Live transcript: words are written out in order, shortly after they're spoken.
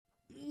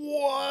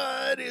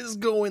What is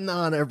going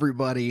on,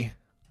 everybody?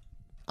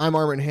 I'm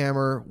Armin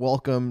Hammer.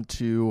 Welcome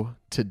to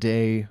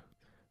today,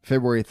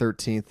 February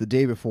 13th, the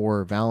day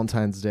before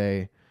Valentine's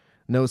Day.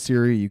 No,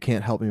 Siri, you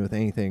can't help me with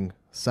anything.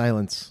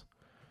 Silence.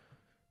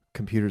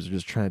 Computers are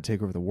just trying to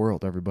take over the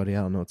world, everybody.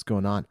 I don't know what's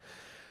going on.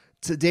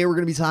 Today, we're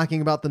going to be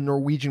talking about the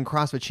Norwegian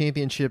CrossFit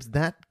Championships.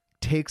 That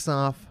takes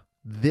off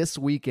this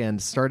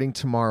weekend, starting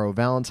tomorrow,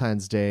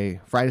 Valentine's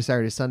Day, Friday,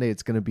 Saturday, Sunday.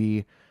 It's going to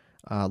be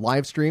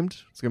live streamed.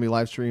 It's going to be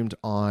live streamed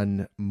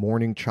on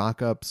Morning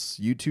Chalk Up's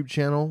YouTube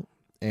channel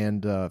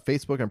and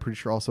Facebook. I'm pretty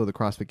sure also the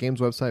CrossFit Games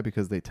website,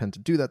 because they tend to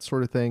do that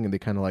sort of thing, and they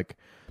kind of like,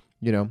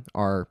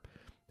 are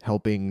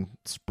helping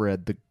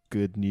spread the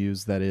good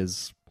news that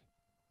is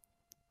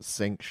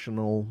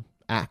sanctional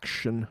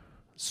action.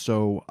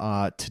 So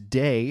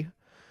today,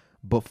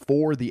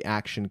 before the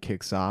action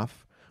kicks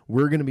off,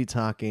 we're going to be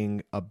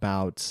talking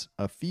about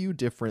a few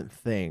different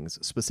things,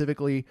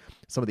 specifically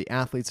some of the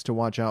athletes to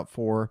watch out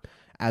for,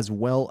 as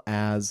well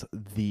as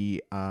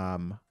the,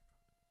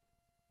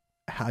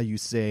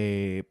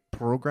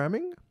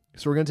 programming.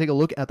 So we're going to take a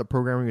look at the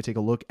programming, we're going to take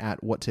a look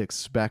at what to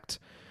expect,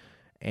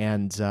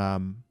 and I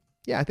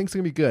think it's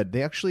going to be good.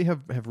 They actually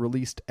have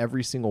released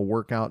every single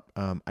workout.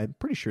 I'm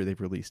pretty sure they've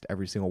released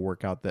every single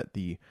workout that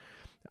the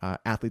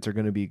athletes are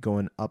going to be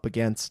going up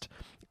against,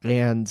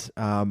 and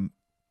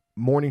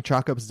Morning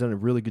Chalk Up has done a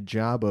really good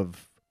job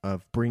of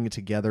bringing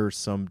together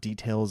some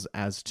details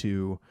as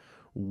to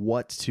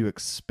what to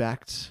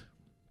expect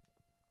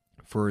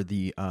for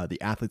the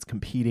athletes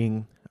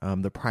competing,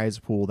 the prize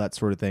pool, that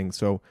sort of thing.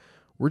 So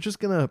we're just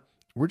gonna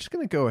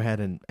go ahead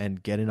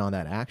and get in on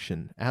that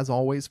action. As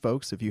always,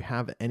 folks, if you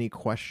have any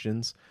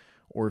questions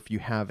or if you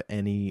have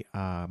any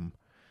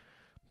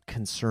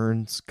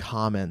concerns,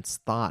 comments,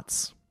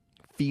 thoughts,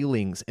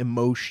 feelings,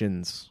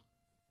 emotions,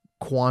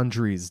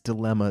 quandaries,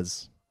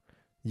 dilemmas,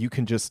 you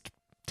can just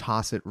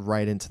toss it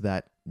right into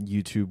that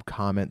YouTube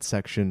comment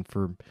section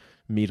for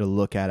me to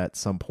look at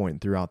some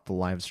point throughout the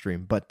live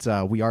stream. But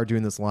we are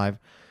doing this live.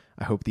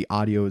 I hope the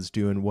audio is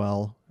doing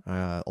well.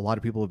 A lot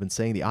of people have been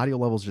saying the audio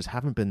levels just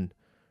haven't been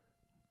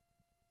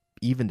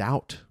evened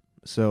out.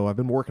 So I've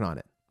been working on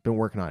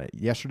it.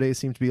 Yesterday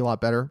seemed to be a lot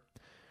better.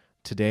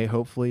 Today,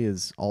 hopefully,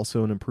 is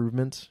also an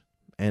improvement,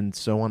 and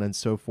so on and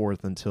so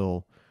forth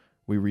until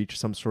we reach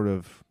some sort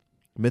of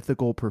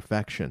mythical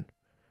perfection.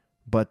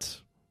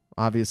 But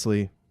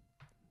obviously,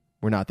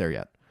 we're not there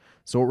yet.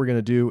 So what we're going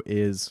to do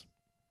is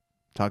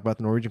talk about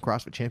the Norwegian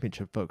CrossFit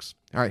Championship, folks.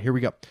 All right, here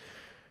we go.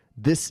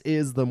 This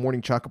is the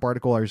Morning Chalk Up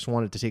article. I just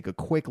wanted to take a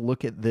quick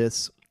look at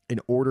this in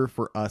order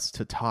for us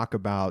to talk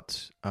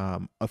about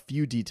a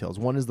few details.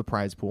 One is the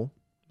prize pool.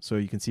 So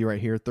you can see right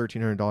here,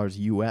 $1,300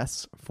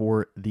 US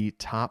for the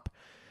top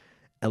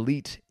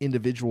elite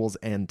individuals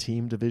and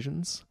team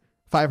divisions.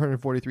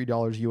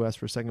 $543 US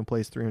for second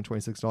place,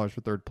 $326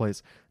 for third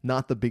place.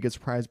 Not the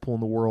biggest prize pool in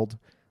the world,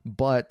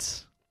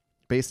 but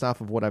based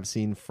off of what I've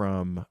seen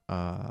from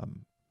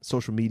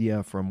social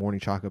media, from Morning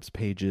Chalk Up's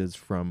pages,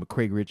 from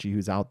Craig Ritchie,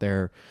 who's out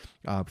there,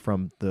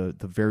 from the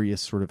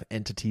various sort of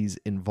entities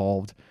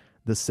involved,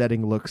 the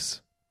setting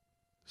looks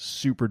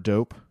super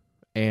dope,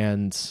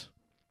 and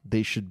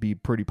they should be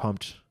pretty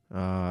pumped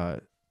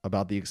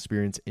about the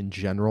experience in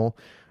general.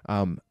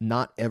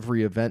 Not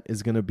every event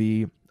is going to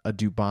be a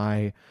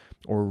Dubai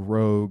or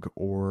Rogue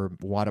or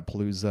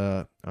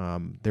Wodapalooza.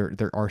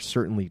 There are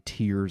certainly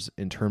tiers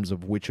in terms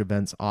of which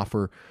events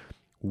offer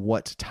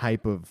what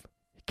type of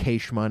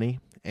cash money,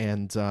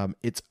 and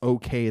it's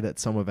okay that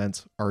some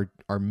events are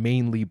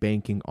mainly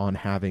banking on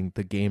having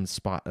the game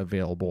spot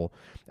available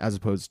as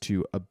opposed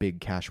to a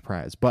big cash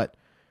prize. But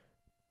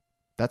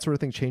that sort of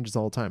thing changes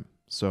all the time.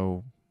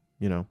 So,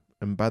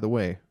 and by the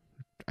way,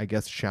 I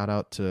guess shout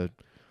out to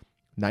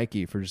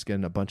Nike for just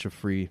getting a bunch of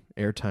free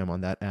airtime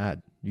on that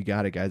ad. You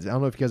got it, guys. I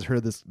don't know if you guys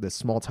heard of this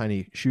small,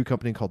 tiny shoe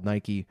company called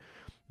Nike.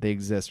 They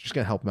exist. Just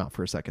going to help them out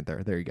for a second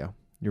there. There you go.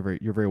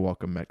 You're very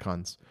welcome,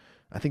 Metcons.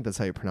 I think that's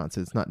how you pronounce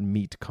it. It's not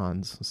meat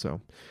cons.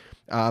 So,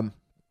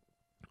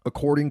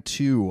 according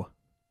to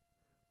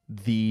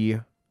the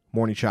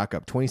Morning Chalk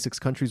Up, 26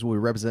 countries will be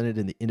represented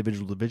in the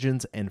individual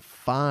divisions, and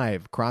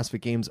 5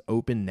 CrossFit Games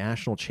Open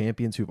national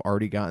champions who've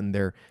already gotten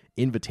their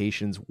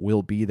invitations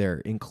will be there,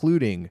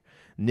 including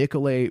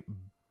Nicolai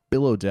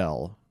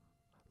Billodel,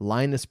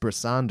 Linus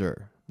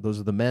Brissander.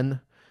 Those are the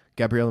men.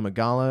 Gabriela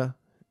Magala,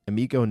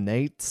 Emiko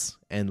Nates,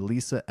 and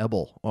Lisa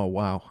Ebel. Oh,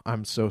 wow.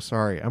 I'm so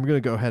sorry. I'm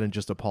going to go ahead and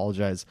just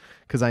apologize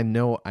because I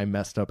know I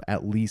messed up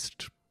at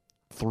least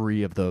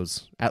 3 of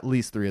those. At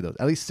least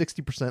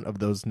 60% of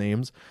those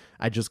names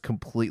I just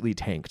completely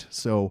tanked.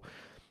 So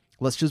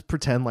let's just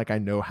pretend like I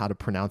know how to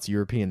pronounce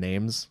European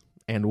names,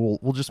 and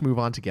we'll just move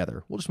on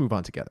together.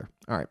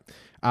 All right.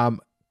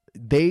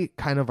 They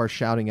kind of are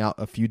shouting out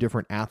a few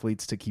different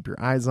athletes to keep your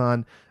eyes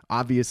on.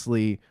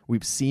 Obviously,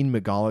 we've seen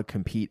Magala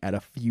compete at a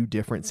few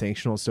different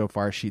sanctionals so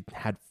far. She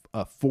had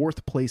a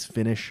 4th place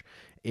finish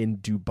in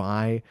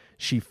Dubai.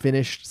 She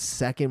finished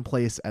 2nd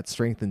place at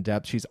Strength and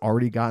Depth. She's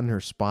already gotten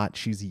her spot.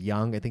 She's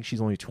young. I think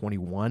she's only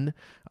 21.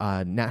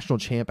 National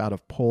champ out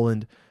of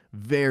Poland.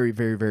 Very,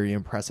 very, very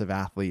impressive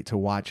athlete to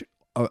watch.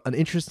 an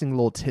interesting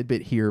little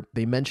tidbit here.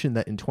 They mentioned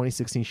that in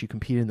 2016 she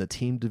competed in the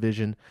team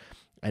division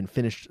and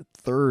finished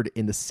third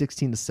in the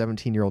 16 to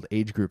 17-year-old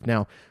age group.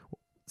 Now,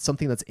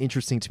 something that's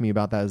interesting to me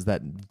about that is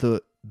that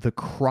the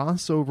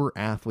crossover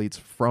athletes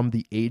from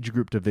the age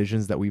group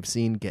divisions that we've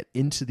seen get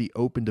into the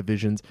open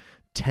divisions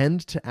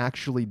tend to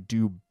actually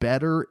do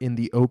better in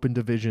the open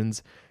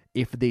divisions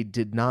if they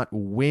did not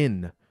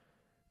win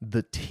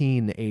the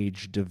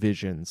teenage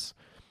divisions.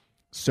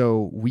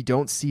 So we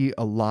don't see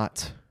a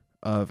lot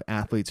of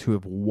athletes who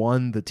have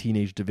won the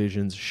teenage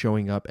divisions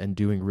showing up and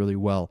doing really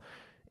well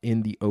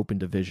in the open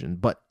division.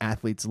 But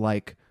athletes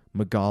like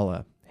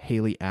Magala,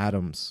 Haley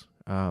Adams,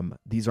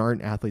 these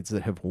aren't athletes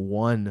that have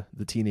won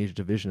the teenage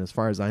division. As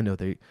far as I know,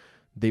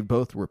 they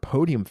both were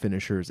podium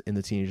finishers in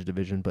the teenage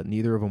division, but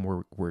neither of them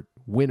were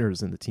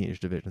winners in the teenage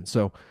division.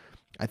 So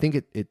I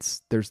think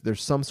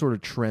there's some sort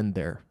of trend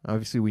there.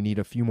 Obviously, we need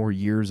a few more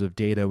years of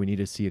data. We need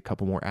to see a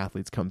couple more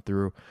athletes come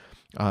through.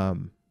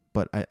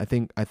 But I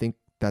think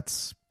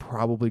that's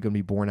probably going to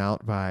be borne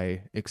out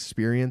by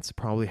experience.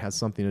 Probably has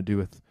something to do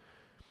with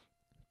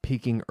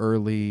peaking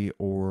early,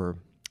 or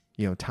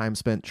time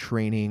spent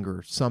training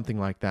or something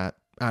like that.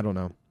 I don't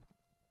know.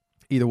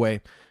 Either way,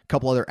 a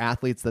couple other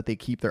athletes that they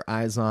keep their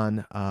eyes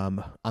on.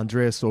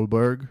 Andrea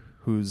Solberg,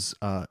 who's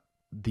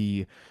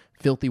the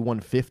Filthy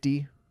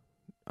 150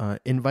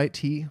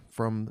 invitee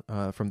from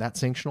that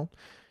sanctional.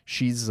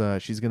 She's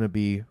going to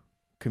be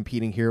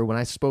competing here. When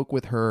I spoke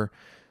with her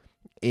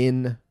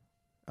in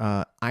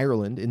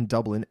Ireland, in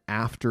Dublin,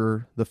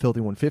 after the Filthy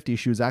 150,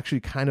 she was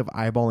actually kind of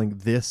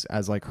eyeballing this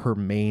as like her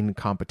main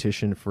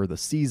competition for the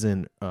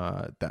season.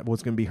 That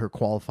was going to be her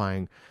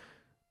qualifying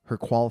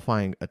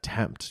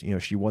attempt.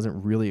 She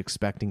wasn't really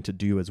expecting to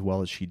do as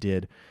well as she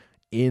did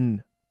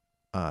in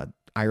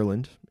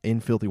Ireland in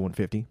Filthy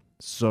 150.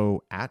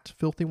 So at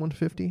Filthy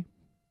 150,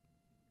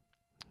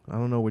 I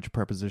don't know which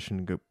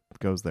preposition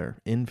goes there.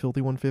 In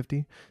Filthy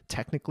 150,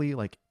 technically,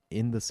 like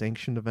in the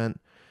sanctioned event,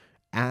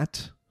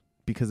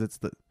 because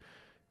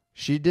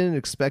she didn't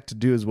expect to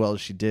do as well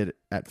as she did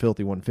at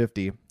Filthy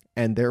 150,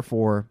 and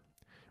therefore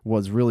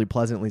was really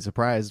pleasantly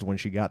surprised when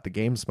she got the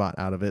game spot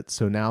out of it.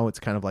 So now it's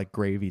kind of like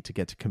gravy to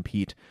get to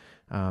compete,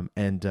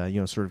 and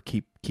sort of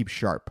keep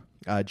sharp.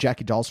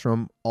 Jackie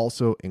Dahlstrom,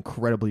 also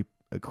incredibly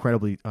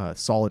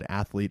solid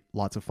athlete,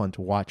 lots of fun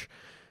to watch.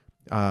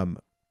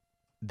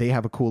 They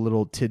have a cool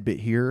little tidbit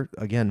here.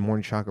 Again,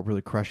 Morning Chocolate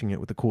really crushing it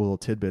with the cool little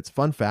tidbits.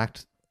 Fun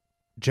fact,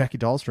 Jackie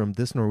Dahlstrom,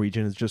 this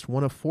Norwegian, is just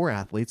one of 4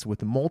 athletes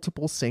with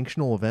multiple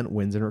sanctional event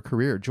wins in her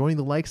career, joining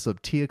the likes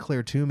of Tia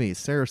Claire Toomey,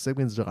 Sarah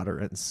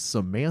Sigmundsdottir, and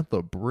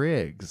Samantha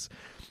Briggs.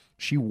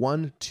 She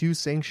won 2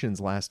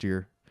 sanctionals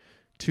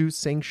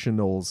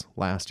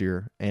last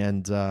year,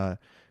 and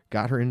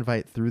got her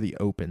invite through the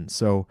Open.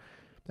 So,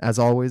 as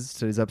always,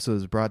 today's episode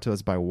is brought to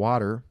us by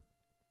water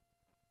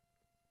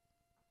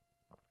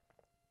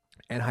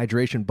and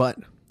hydration. But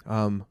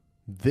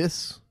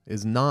this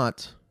is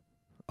not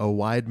a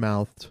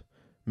wide-mouthed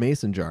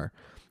mason jar.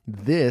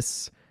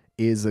 This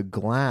is a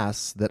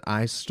glass that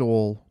I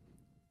stole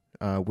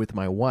with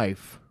my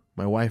wife.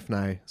 My wife and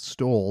I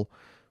stole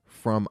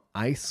from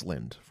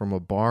Iceland, from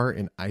a bar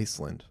in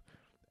Iceland.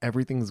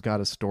 Everything's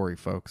got a story,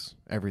 folks.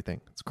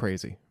 Everything. It's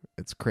crazy.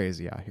 It's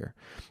crazy out here.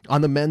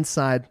 On the men's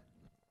side,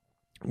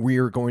 we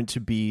are going to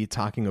be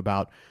talking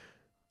about,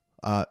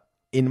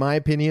 in my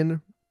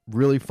opinion,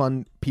 really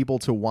fun people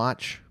to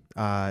watch.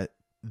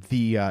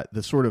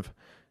 The sort of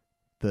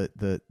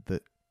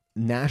the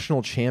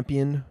national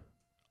champion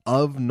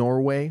of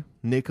Norway,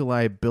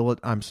 Nikolai Billet.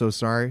 I'm so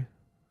sorry,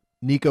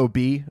 Nico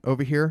B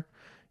over here.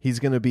 He's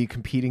going to be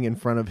competing in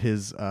front of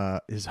his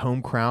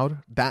home crowd.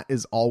 That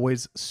is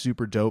always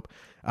super dope.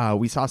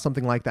 We saw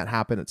something like that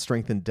happen at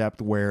Strength and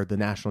Depth, where the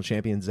national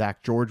champion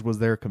Zach George was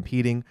there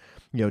competing.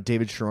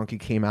 David Sharonke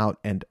came out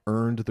and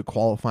earned the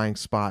qualifying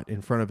spot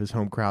in front of his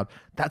home crowd.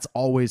 That's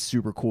always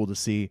super cool to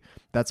see.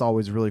 That's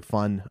always really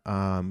fun,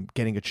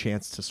 getting a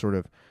chance to sort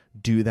of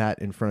do that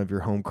in front of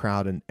your home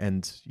crowd, and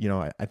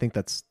I think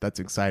that's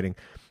exciting.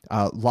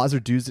 Lazar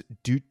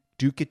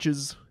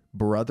Dukic's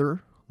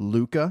brother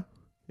Luka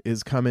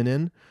is coming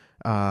in.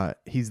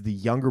 He's the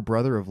younger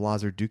brother of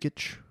Lazar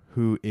Dukic,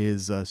 who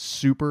is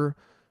super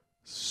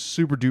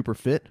duper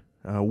fit.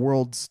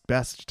 World's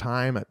best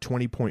time at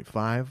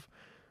 20.5.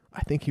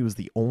 I think he was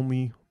the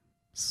only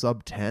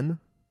sub 10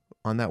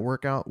 on that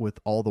workout with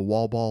all the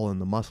wall ball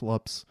and the muscle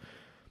ups.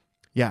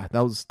 Yeah,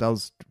 that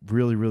was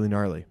really, really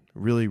gnarly.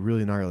 Really,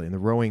 really gnarly. And the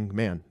rowing,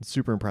 man,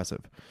 super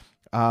impressive.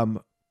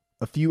 A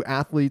few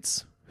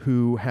athletes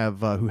who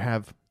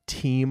have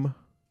team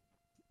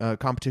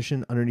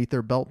competition underneath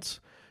their belts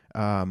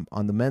on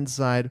the men's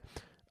side.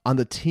 On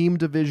the team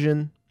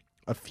division,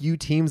 a few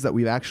teams that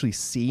we've actually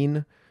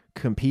seen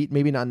compete,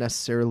 maybe not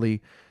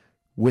necessarily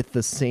with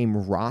the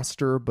same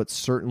roster, but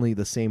certainly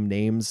the same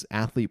names.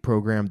 Athlete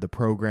Program, the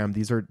program.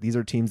 These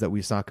are teams that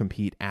we saw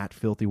compete at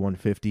Filthy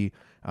 150.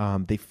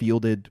 They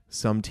fielded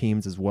some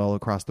teams as well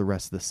across the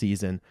rest of the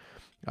season.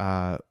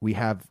 We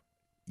have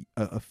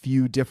a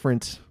few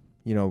different,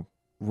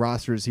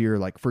 rosters here.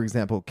 Like, for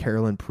example,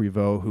 Carolyn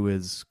Privot, who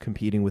is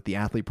competing with the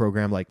Athlete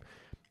Program. Like,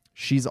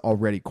 she's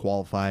already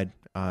qualified.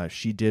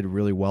 She did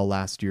really well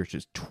last year.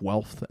 She's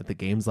 12th at the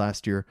games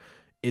last year.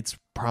 It's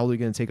probably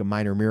going to take a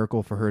minor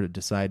miracle for her to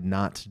decide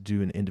not to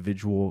do an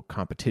individual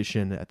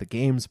competition at the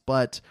games,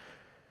 but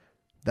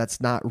that's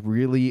not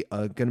really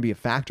going to be a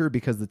factor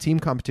because the team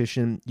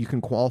competition, you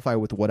can qualify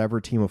with whatever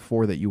team of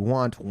 4 that you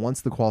want.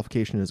 Once the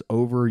qualification is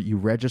over, you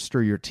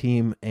register your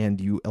team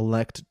and you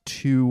elect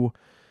 2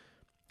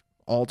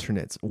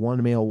 alternates,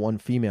 1 male, 1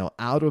 female,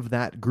 out of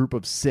that group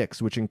of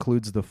 6, which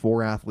includes the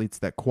 4 athletes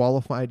that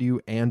qualified you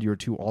and your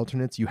 2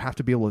 alternates. You have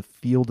to be able to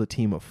field a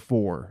team of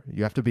 4.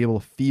 You have to be able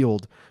to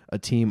field a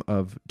team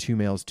of 2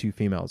 males, 2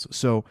 females.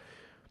 So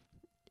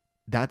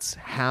that's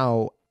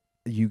how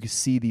you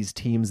see these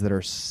teams that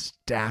are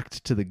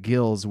stacked to the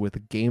gills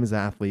with games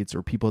athletes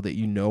or people that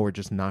you know are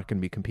just not going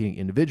to be competing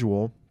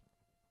individual.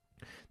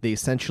 They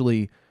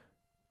essentially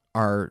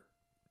are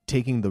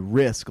taking the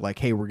risk, like,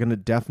 hey, we're going to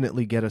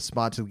definitely get a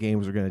spot to the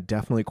games. We're going to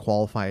definitely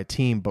qualify a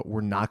team, but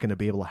we're not going to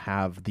be able to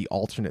have the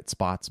alternate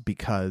spots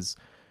because,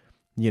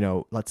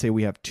 let's say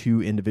we have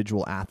 2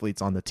 individual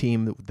athletes on the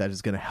team that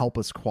is going to help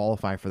us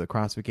qualify for the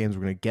CrossFit Games.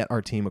 We're going to get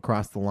our team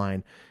across the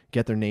line,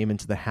 get their name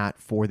into the hat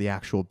for the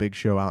actual big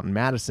show out in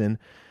Madison.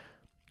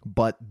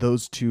 But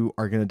those 2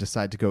 are going to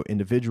decide to go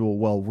individual.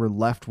 Well, we're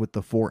left with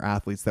the 4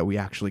 athletes that we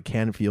actually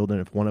can field.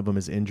 And if one of them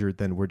is injured,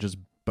 then we're just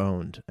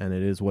boned, and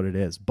it is what it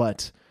is.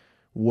 But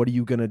what are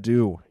you going to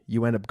do?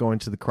 You end up going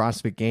to the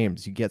CrossFit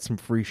Games. You get some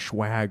free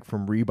swag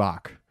from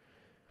Reebok.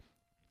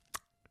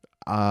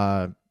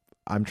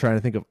 I'm trying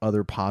to think of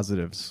other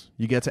positives.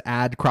 You get to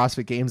add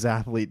CrossFit Games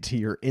athlete to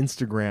your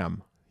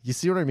Instagram. You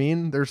see what I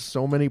mean? There's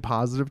so many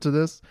positives to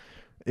this.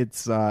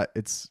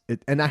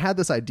 And I had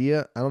this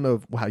idea. I don't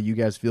know how you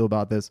guys feel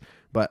about this,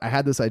 but I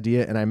had this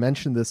idea and I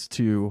mentioned this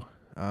to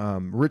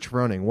Rich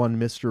Froning, one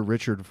Mr.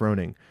 Richard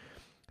Froning.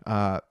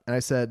 And I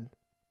said,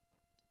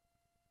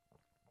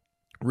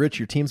 Rich,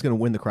 your team's going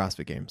to win the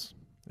CrossFit Games.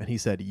 And he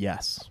said,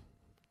 yes.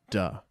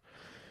 Duh.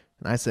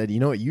 And I said, you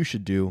know what you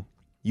should do?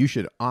 You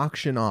should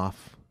auction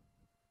off.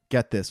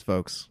 Get this,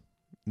 folks.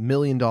 $1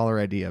 million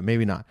idea.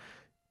 Maybe not.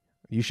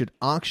 You should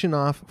auction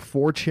off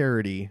for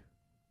charity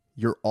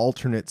your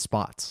alternate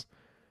spots.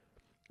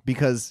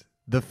 Because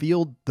the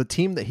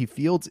team that he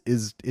fields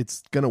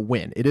it's going to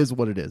win. It is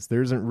what it is.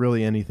 There isn't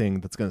really anything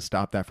that's going to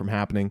stop that from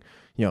happening.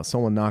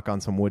 Someone knock on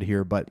some wood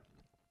here. But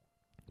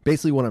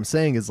basically what I'm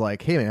saying is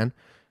like, hey, man,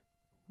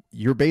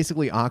 you're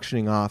basically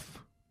auctioning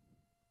off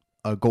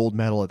a gold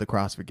medal at the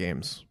CrossFit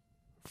Games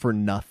for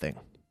nothing.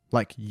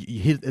 Like,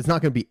 it's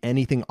not going to be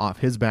anything off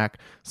his back.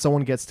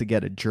 Someone gets to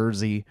get a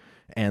jersey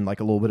and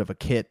like a little bit of a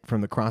kit from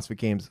the CrossFit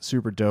Games.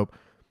 Super dope.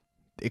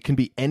 It can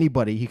be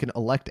anybody. He can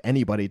elect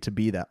anybody to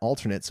be that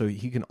alternate, so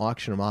he can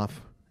auction them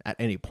off at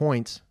any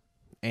point.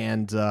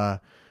 And I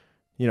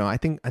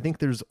think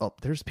there's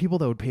people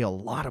that would pay a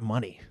lot of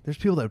money. There's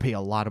people that would pay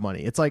a lot of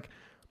money. It's like,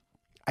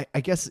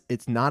 I guess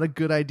it's not a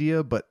good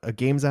idea, but a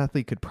games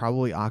athlete could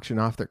probably auction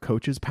off their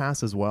coach's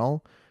pass as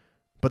well.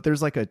 But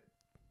there's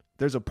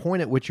a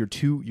point at which you're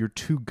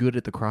too good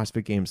at the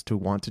CrossFit Games to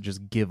want to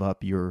just give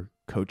up your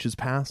coach's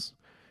pass.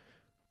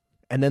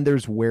 And then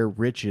there's where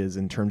Rich is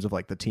in terms of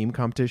like the team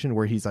competition,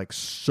 where he's like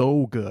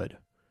so good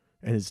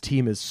and his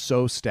team is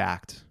so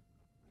stacked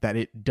that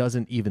it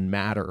doesn't even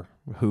matter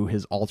who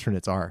his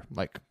alternates are.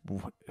 Like,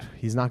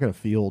 he's not going to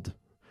field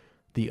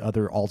the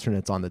other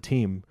alternates on the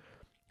team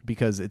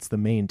because it's the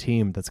main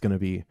team that's going to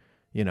be,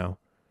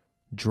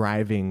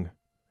 driving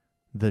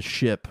the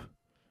ship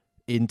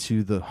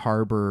into the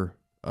harbor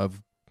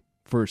of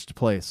first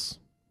place.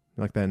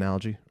 You like that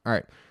analogy? All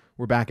right,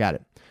 we're back at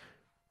it.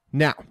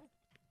 Now,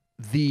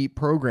 the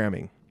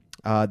programming.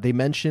 They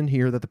mention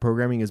here that the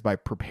programming is by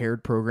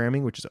Prepared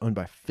Programming, which is owned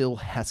by Phil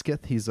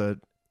Hesketh. He's a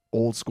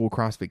old school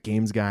CrossFit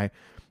Games guy,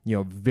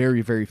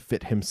 very, very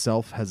fit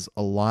himself, has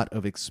a lot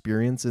of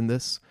experience in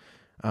this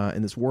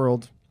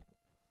world.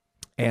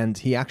 And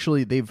he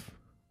actually, they've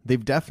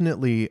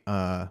definitely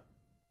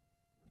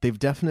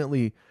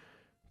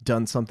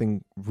done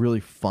something really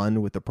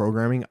fun with the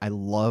programming. I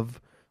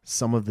love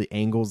some of the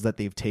angles that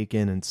they've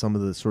taken and some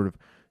of the sort of,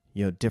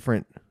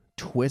 different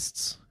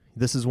twists.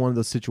 This is one of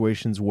those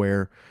situations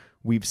where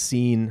we've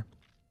seen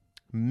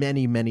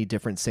many, many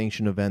different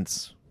sanctioned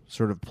events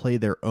sort of play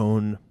their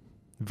own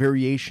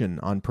variation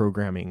on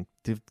programming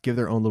to give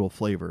their own little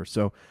flavor.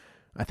 So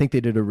I think they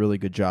did a really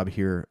good job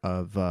here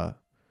of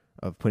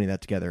putting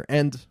that together.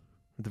 And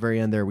at the very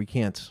end there, we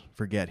can't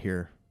forget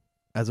here,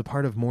 as a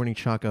part of Morning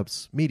Chalk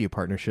Up's media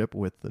partnership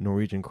with the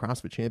Norwegian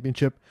CrossFit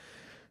Championship,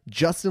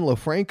 Justin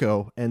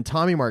Lofranco and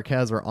Tommy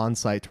Marquez are on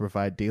site to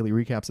provide daily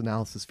recaps,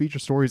 analysis, feature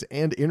stories,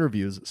 and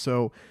interviews.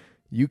 So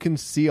you can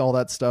see all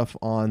that stuff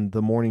on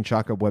the Morning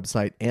Chalk Up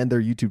website and their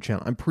YouTube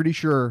channel. I'm pretty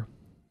sure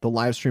the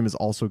live stream is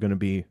also going to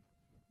be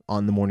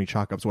on the Morning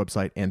Chalk Up's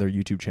website and their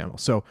YouTube channel.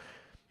 So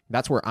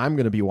that's where I'm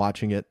going to be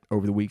watching it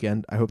over the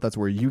weekend. I hope that's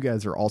where you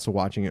guys are also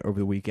watching it over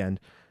the weekend.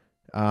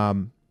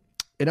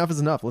 Enough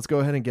is enough. Let's go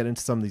ahead and get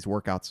into some of these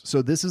workouts.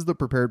 So this is the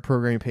Prepared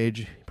Programming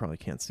page. You probably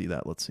can't see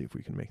that. Let's see if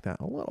we can make that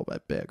a little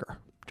bit bigger.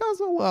 Just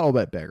a little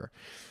bit bigger.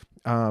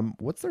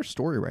 What's their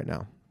story right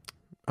now?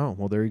 Oh,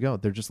 well, there you go.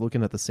 They're just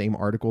looking at the same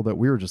article that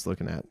we were just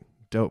looking at.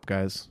 Dope,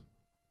 guys.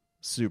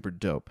 Super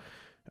dope.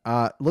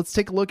 Let's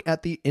take a look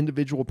at the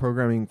individual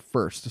programming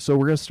first. So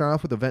we're going to start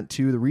off with Event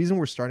 2. The reason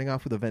we're starting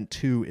off with Event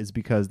 2 is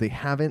because they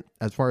haven't,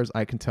 as far as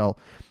I can tell,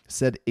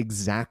 said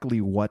exactly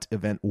what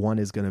Event 1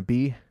 is going to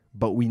be,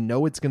 but we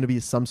know it's going to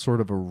be some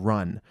sort of a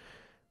run.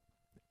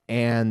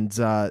 And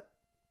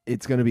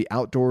it's going to be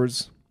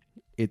outdoors.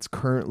 It's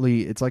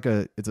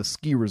a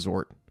ski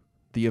resort.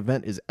 The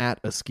event is at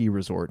a ski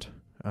resort.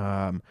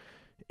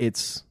 It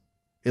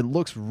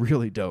looks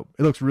really dope.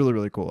 It looks really,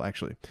 really cool,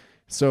 actually.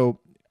 So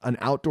an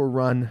outdoor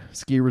run,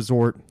 ski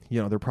resort,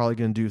 they're probably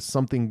going to do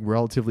something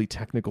relatively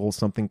technical,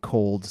 something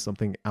cold,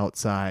 something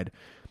outside.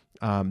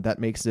 That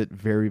makes it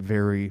very,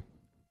 very,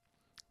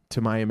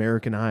 to my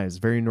American eyes,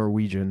 very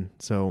Norwegian.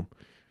 So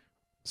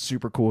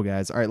super cool,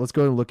 guys. All right, let's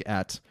go and look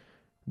at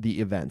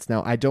the events.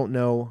 Now, I don't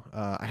know,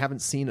 I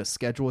haven't seen a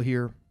schedule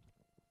here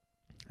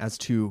as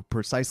to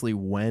precisely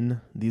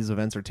when these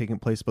events are taking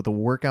place, but the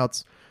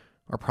workouts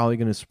are probably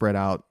going to spread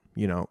out,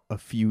 a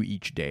few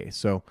each day.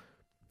 So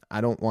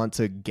I don't want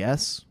to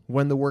guess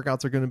when the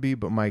workouts are going to be,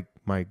 but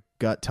my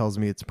gut tells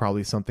me it's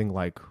probably something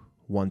like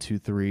 1, 2,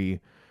 3,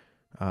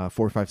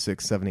 4, 5,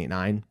 6, 7, 8,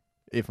 9.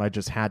 If I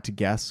just had to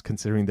guess,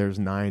 considering there's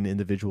 9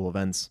 individual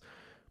events,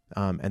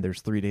 and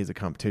there's 3 days of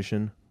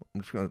competition,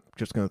 I'm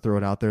just going to throw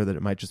it out there that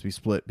it might just be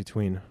split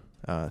between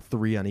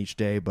 3 on each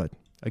day. But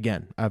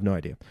again, I have no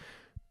idea.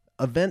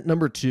 Event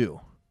number 2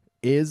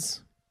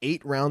 is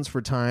 8 rounds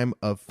for time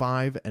of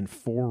 5 and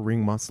 4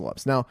 ring muscle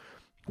ups. Now,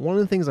 one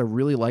of the things I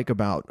really like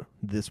about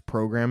this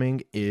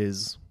programming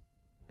is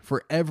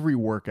for every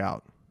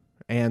workout,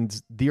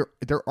 and there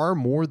are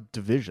more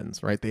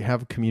divisions, right? They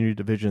have community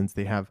divisions,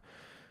 they have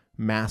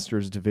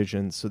masters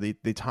divisions. So they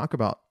talk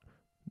about,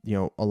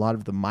 a lot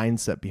of the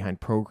mindset behind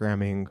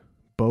programming,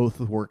 both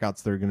the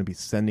workouts that are going to be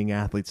sending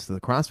athletes to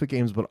the CrossFit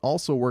Games, but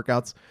also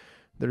workouts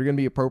that are going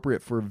to be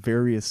appropriate for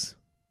various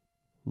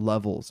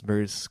levels,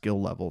 various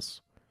skill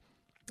levels.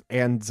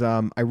 And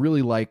I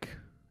really like,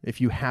 if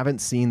you haven't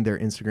seen their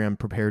Instagram,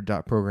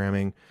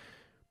 prepared.programming,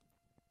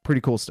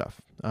 pretty cool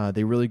stuff.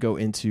 They really go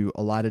into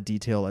a lot of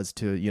detail as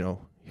to,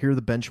 here are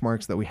the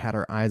benchmarks that we had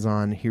our eyes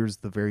on. Here's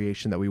the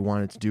variation that we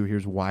wanted to do.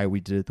 Here's why we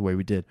did it the way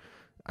we did.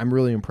 I'm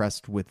really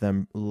impressed with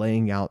them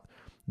laying out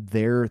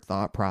their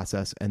thought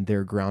process and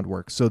their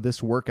groundwork. So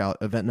this workout,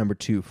 event number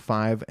 2,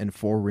 5 and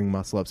 4 ring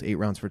muscle ups, 8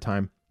 rounds for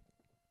time.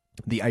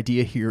 The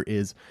idea here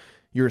is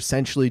you're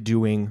essentially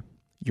doing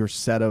your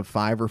set of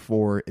 5 or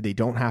 4. They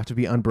don't have to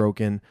be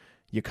unbroken.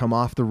 You come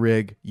off the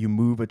rig, you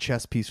move a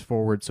chest piece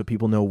forward so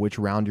people know which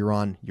round you're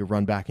on, you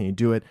run back and you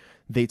do it.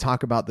 They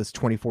talk about this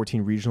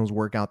 2014 regionals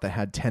workout that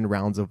had 10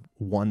 rounds of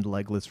 1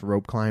 legless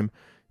rope climb.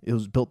 It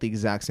was built the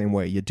exact same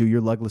way. You do your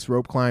legless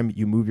rope climb,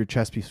 you move your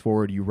chest piece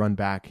forward, you run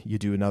back, you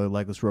do another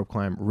legless rope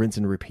climb, rinse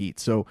and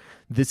repeat. So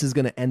this is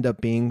going to end up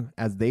being,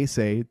 as they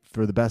say,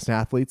 for the best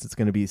athletes, it's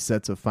going to be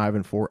sets of 5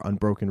 and 4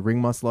 unbroken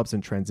ring muscle ups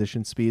and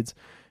transition speeds.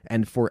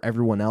 And for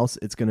everyone else,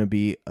 it's going to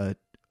be a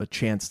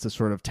chance to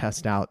sort of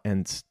test out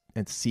and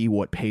see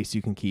what pace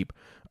you can keep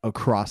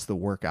across the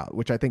workout,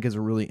 which I think is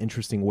a really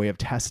interesting way of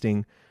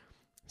testing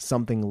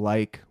something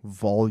like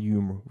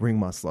volume ring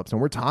muscle ups.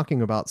 And we're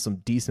talking about some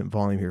decent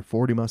volume here,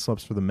 40 muscle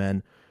ups for the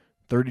men,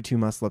 32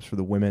 muscle ups for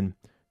the women.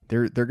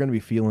 They're going to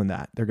be feeling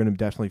that. They're going to be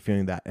definitely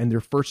feeling that. And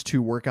their first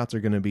 2 workouts are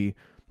going to be,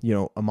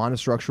 a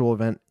monostructural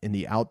event in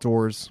the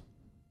outdoors.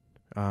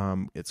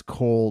 It's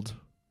cold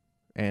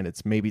and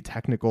it's maybe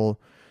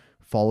technical,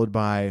 followed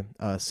by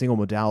a single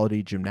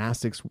modality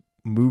gymnastics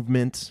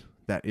movement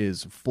that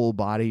is full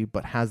body,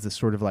 but has this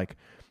sort of like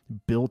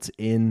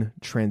built-in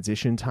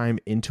transition time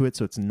into it.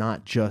 So it's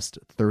not just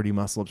 30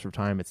 muscle ups for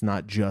time. It's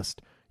not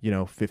just,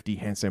 50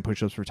 handstand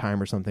push-ups for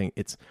time or something.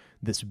 It's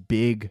this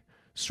big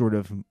sort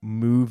of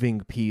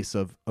moving piece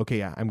of,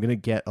 okay, I'm going to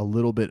get a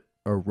little bit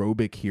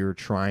aerobic here,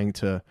 trying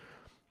to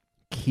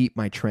keep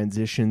my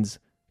transitions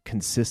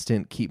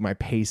consistent, keep my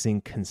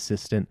pacing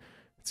consistent.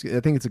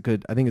 I think it's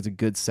a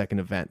good second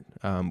event,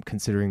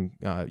 considering,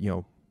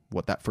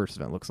 what that first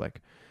event looks like.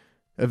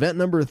 Event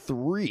number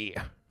 3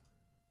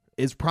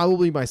 is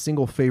probably my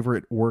single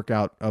favorite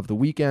workout of the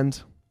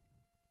weekend.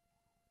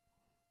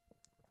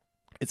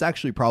 It's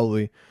actually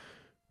probably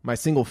my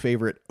single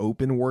favorite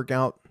open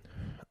workout.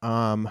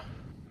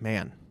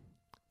 Man,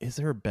 is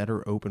there a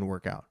better open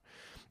workout?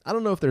 I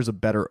don't know if there's a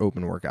better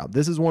open workout.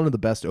 This is one of the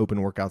best open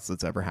workouts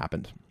that's ever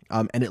happened.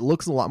 And it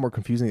looks a lot more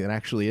confusing than it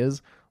actually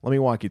is. Let me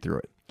walk you through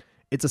it.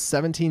 It's a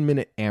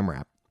 17-minute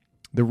AMRAP.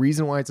 The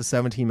reason why it's a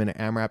 17-minute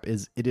AMRAP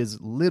is it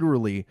is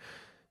literally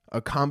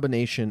a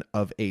combination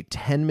of a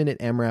 10-minute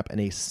AMRAP and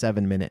a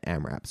 7-minute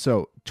AMRAP.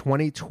 So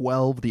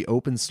 2012, the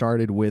open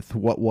started with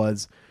what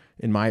was,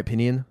 in my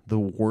opinion, the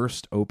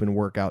worst open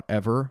workout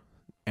ever.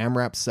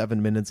 AMRAP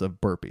 7 minutes of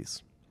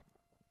burpees.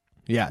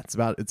 Yeah,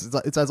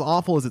 it's as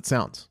awful as it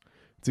sounds.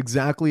 It's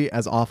exactly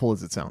as awful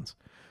as it sounds.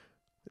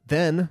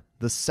 Then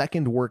the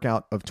second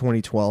workout of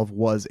 2012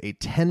 was a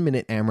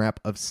 10-minute AMRAP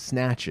of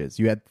snatches.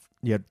 You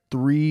had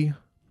 3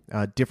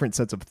 different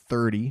sets of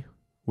 30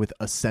 with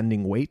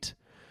ascending weight.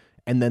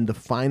 And then the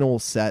final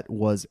set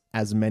was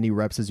as many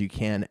reps as you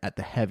can at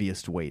the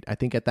heaviest weight. I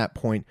think at that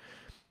point,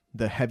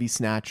 the heavy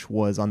snatch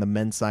was on the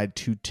men's side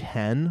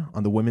 210,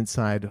 on the women's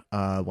side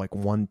like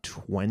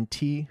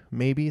 120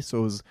 maybe.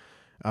 So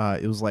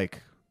it was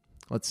like,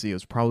 let's see, it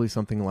was probably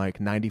something like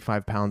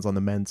 95 pounds on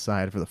the men's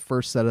side for the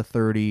first set of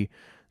 30,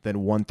 then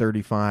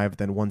 135,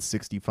 then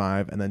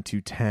 165, and then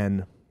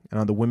 210. And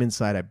on the women's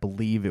side, I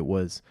believe it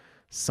was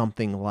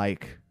something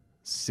like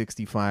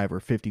 65 or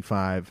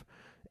 55,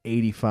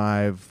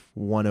 85,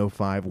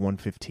 105,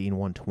 115,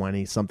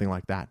 120, something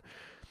like that.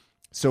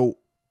 So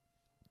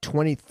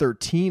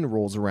 2013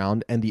 rolls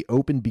around and the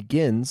Open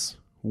begins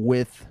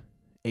with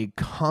a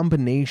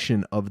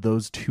combination of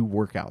those two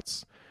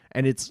workouts.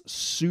 And it's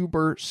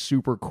super,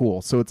 super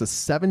cool. So it's a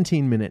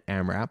 17-minute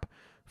AMRAP,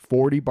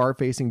 40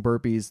 bar-facing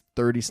burpees,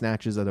 30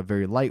 snatches at a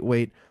very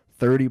lightweight,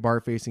 30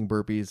 bar-facing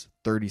burpees,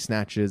 30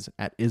 snatches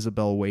at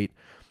Isabel weight,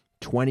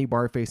 20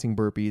 bar-facing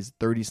burpees,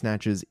 30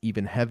 snatches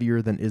even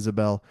heavier than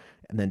Isabel,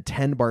 and then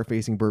 10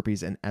 bar-facing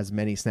burpees and as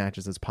many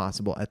snatches as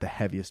possible at the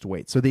heaviest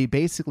weight. So they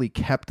basically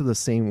kept the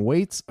same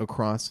weights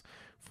across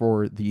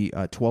for the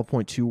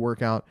 12.2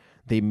 workout.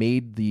 They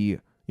made the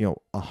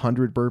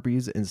 100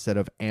 burpees instead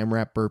of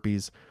AMRAP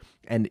burpees,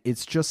 and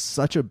it's just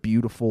such a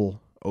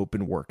beautiful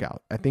open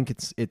workout. I think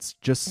it's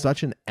just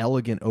such an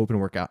elegant open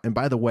workout. And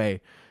by the way,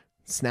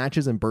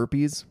 snatches and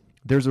burpees,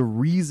 there's a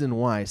reason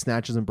why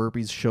snatches and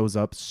burpees shows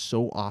up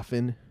so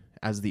often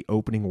as the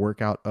opening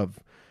workout of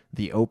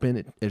the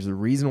Open. There's a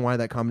reason why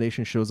that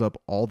combination shows up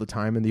all the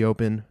time in the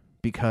Open,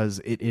 because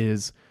it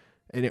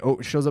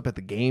shows up at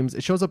the games.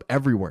 It shows up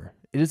everywhere.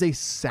 It is a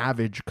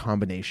savage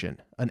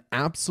combination, an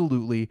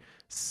absolutely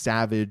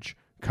savage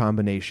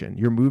combination.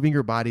 You're moving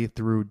your body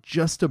through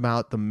just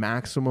about the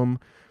maximum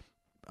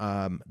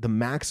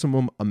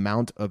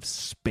amount of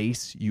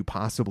space you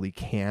possibly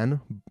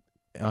can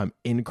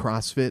in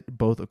CrossFit,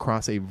 both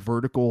across a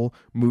vertical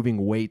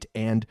moving weight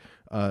and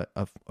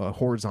a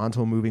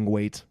horizontal moving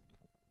weight.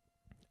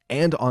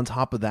 And on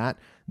top of that,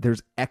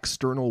 there's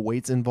external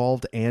weights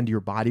involved and your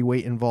body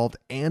weight involved.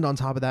 And on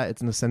top of that,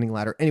 it's an ascending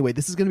ladder. Anyway,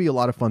 this is going to be a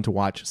lot of fun to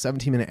watch.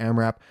 17-minute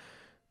AMRAP.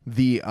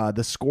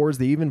 The scores,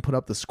 they even put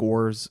up the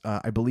scores.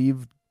 I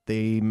believe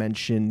they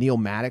mentioned Neil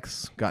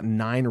Maddox got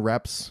 9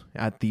 reps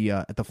at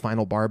the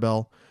final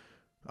barbell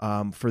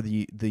for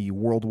the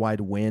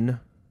worldwide win.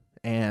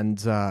 And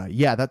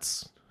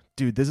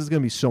dude, this is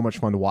going to be so much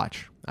fun to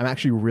watch. I'm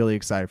actually really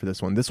excited for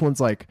this one. This one's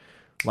like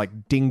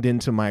dinged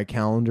into my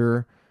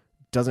calendar.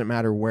 Doesn't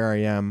matter where I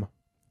am.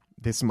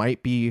 This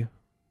might be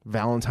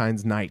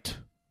Valentine's night,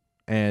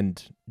 and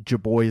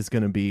Jaboy is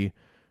going to be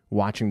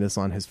watching this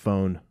on his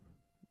phone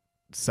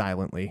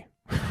silently.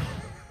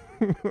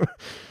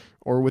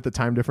 Or with the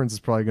time difference, it's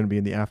probably going to be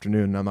in the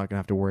afternoon, and I'm not going to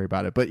have to worry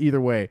about it. But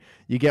either way,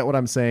 you get what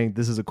I'm saying.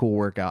 This is a cool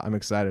workout. I'm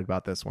excited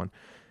about this one.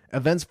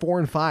 Events 4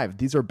 and 5,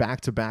 these are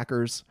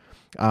back-to-backers.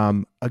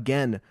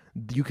 Again,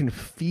 you can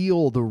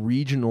feel the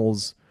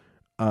regionals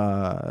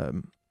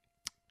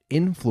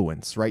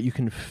influence, right? You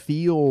can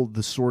feel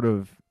the sort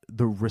of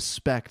the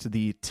respect,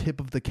 the tip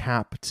of the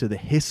cap to the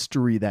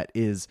history that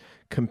is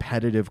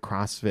competitive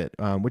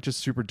CrossFit, which is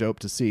super dope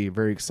to see.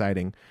 Very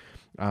exciting.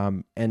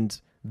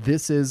 And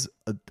this is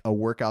a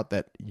workout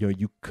that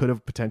you could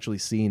have potentially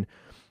seen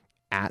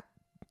at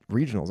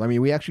regionals. I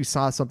mean, we actually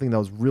saw something that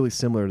was really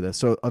similar to this.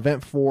 So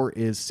event 4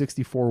 is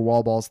 64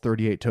 wall balls,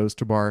 38 toes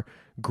to bar.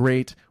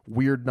 Great,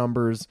 weird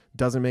numbers,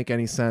 doesn't make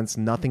any sense.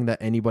 Nothing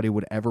that anybody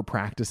would ever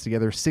practice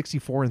together.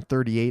 64 and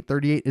 38.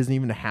 38 isn't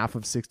even a half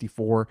of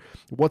 64.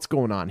 What's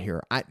going on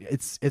here?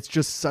 It's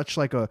just such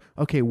like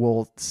okay,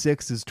 well,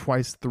 6 is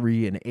twice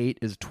 3 and 8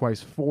 is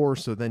twice 4.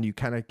 So then you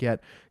kind of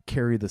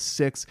carry the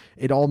 6.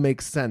 It all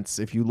makes sense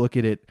if you look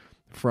at it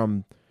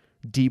from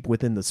deep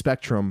within the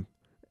spectrum,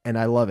 and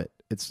I love it.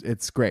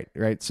 It's great,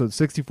 right? So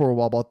 64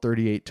 wall ball,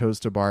 38 toes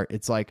to bar.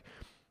 It's like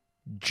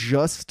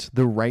just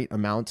the right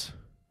amount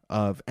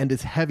of, and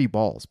it's heavy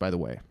balls, by the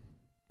way,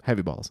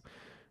 heavy balls.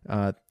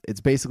 It's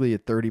basically a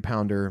 30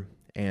 pounder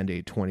and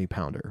a 20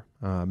 pounder,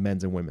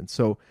 men's and women's.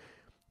 So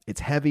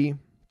it's heavier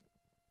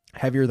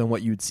than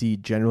what you'd see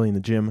generally in the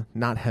gym.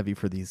 Not heavy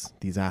for these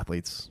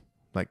athletes.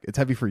 Like, it's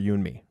heavy for you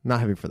and me, not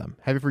heavy for them.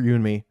 Heavy for you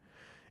and me.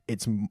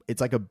 It's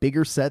like a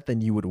bigger set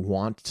than you would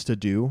want to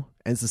do,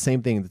 and it's the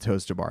same thing in the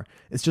toes to bar.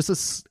 It's just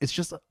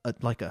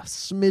like a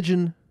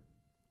smidgen,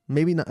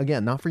 maybe not,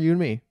 again, not for you and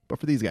me, but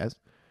for these guys.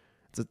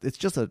 It's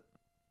just a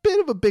bit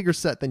of a bigger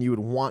set than you would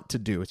want to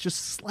do. It's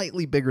just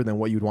slightly bigger than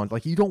what you'd want.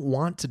 Like, you don't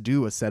want to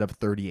do a set of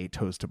 38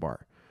 toes to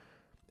bar,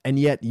 and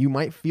yet you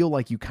might feel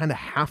like you kind of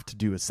have to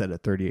do a set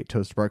of 38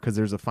 toes to bar because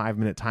there's a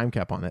 5-minute time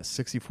cap on that.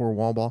 64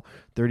 wall ball,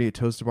 38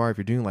 toes to bar. If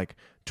you're doing like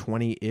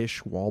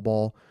 20-ish wall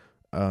ball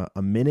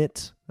a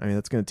minute, I mean,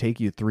 that's going to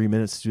take you 3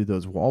 minutes to do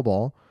those wall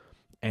ball.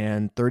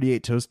 And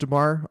 38 toes to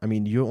bar, I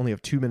mean, you only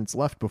have 2 minutes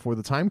left before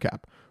the time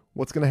cap.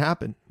 What's going to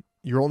happen?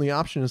 Your only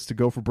option is to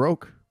go for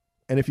broke.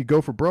 And if you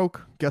go for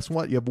broke, guess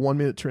what? You have 1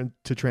 minute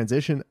to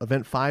transition.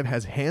 Event 5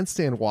 has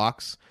handstand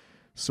walks.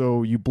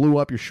 So you blew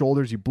up your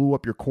shoulders, you blew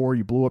up your core,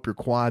 you blew up your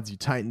quads, you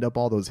tightened up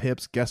all those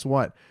hips. Guess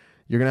what?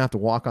 You're going to have to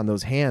walk on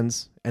those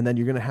hands, and then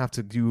you're going to have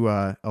to do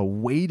a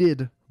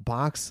weighted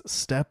box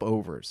step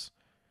overs.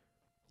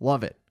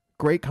 Love it.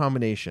 Great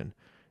combination.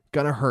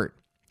 Gonna hurt.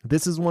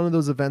 This is one of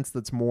those events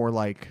that's more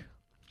like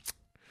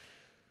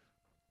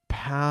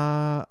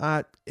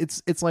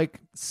it's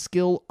like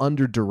skill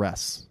under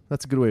duress.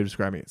 That's a good way of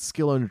describing it.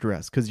 Skill under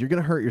duress, because you're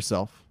going to hurt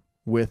yourself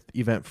with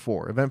event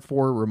 4. Event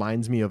 4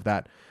 reminds me of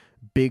that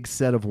big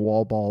set of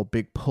wall ball,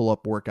 big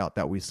pull-up workout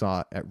that we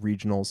saw at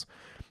regionals.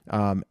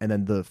 And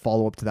then the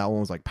follow-up to that one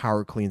was like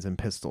power cleans and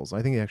pistols.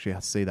 I think it actually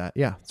has to say that.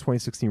 Yeah, it's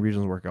 2016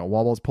 regionals workout.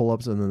 Wall balls,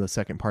 pull-ups, and then the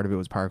second part of it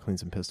was power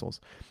cleans and pistols.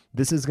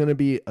 This is going to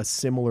be a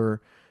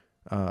similar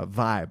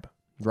vibe,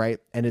 right?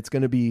 And it's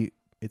going to be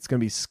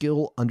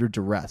skill under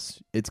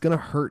duress. It's going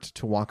to hurt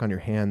to walk on your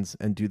hands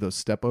and do those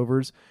step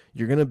overs.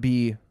 You're going to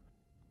be,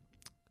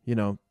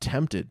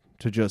 tempted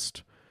to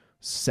just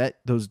set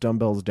those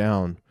dumbbells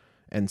down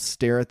and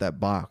stare at that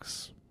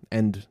box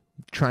and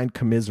try and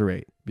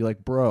commiserate. Be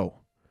like, bro,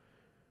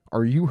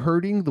 are you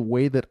hurting the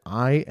way that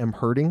I am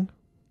hurting?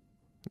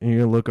 And you're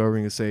going to look over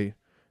and say,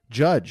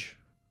 Judge,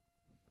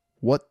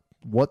 what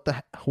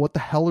the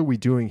hell are we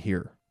doing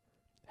here?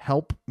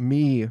 Help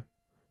me,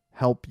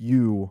 help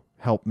you,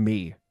 help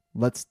me.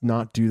 Let's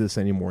not do this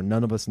anymore.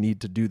 None of us need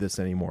to do this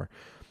anymore.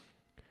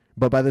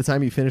 But by the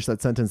time you finish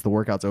that sentence, the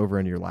workout's over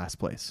and you're last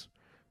place.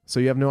 So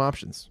you have no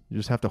options. You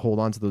just have to hold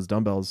on to those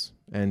dumbbells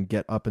and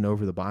get up and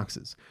over the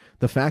boxes.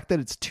 The fact that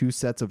it's 2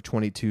 sets of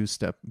 22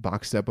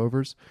 box step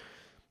overs,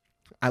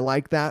 I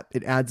like that.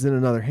 It adds in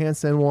another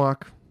handstand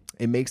walk.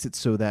 It makes it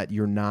so that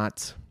you're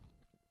not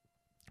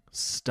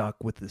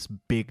stuck with this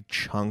big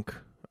chunk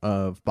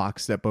of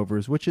box step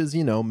overs, which is,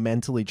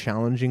 mentally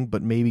challenging,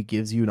 but maybe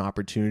gives you an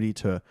opportunity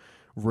to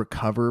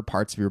recover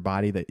parts of your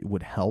body that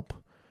would help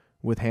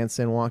with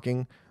handstand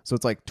walking. So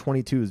it's like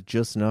 22 is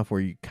just enough where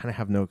you kind of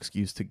have no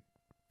excuse to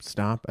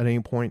stop at any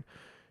point.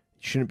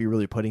 You shouldn't be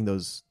really putting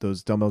those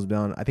dumbbells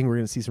down. I think we're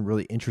going to see some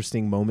really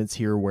interesting moments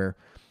here where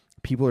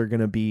people are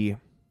going to be,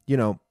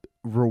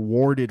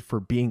 rewarded for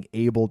being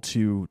able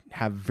to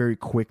have very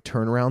quick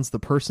turnarounds. The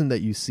person that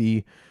you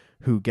see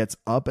who gets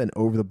up and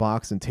over the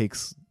box and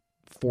takes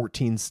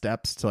 14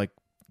 steps to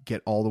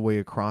get all the way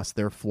across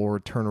their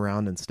floor, turn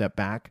around and step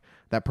back,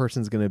 that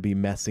person's going to be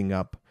messing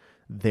up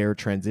their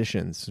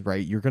transitions,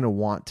 right? You're going to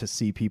want to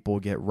see people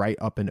get right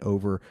up and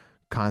over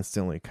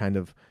constantly, kind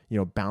of,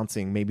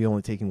 bouncing, maybe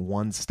only taking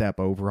 1 step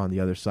over on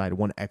the other side,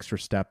 1 extra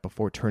step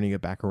before turning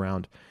it back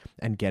around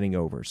and getting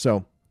over.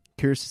 So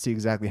curious to see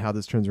exactly how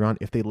this turns around.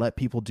 If they let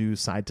people do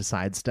side to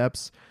side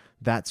steps,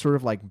 that sort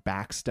of like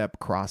back step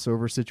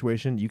crossover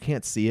situation, you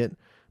can't see it,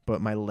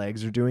 but my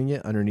legs are doing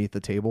it underneath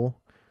the table.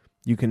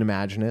 You can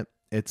imagine it.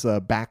 It's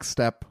a back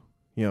step,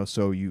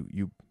 so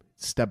you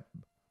step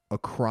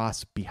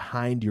across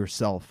behind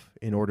yourself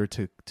in order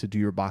to do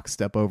your box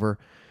step over.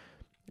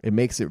 It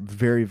makes it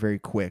very, very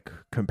quick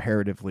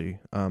comparatively,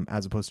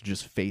 as opposed to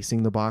just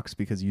facing the box,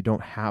 because you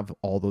don't have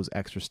all those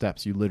extra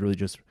steps. You literally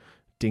just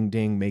ding,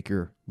 ding, make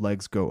your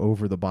legs go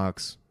over the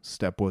box,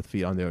 step both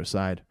feet on the other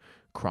side,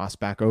 cross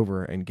back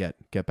over, and get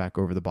back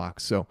over the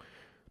box. So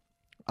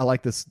I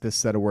like this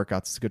set of workouts.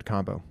 It's a good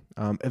combo.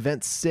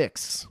 Event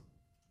 6.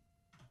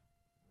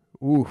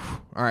 Ooh,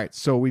 all right.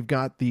 So we've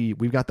got the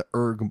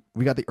erg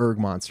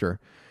monster.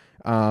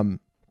 The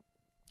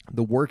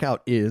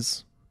workout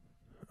is,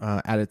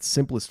 at its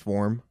simplest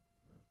form,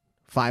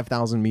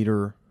 5,000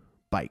 meter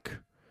bike,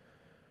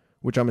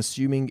 which I'm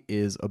assuming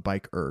is a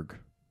bike erg.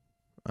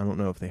 I don't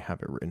know if they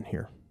have it written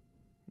here.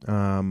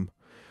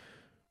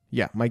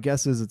 Yeah, my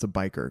guess is it's a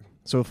bike erg.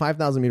 So a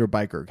 5,000 meter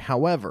bike erg.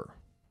 However,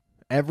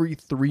 every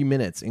 3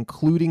 minutes,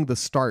 including the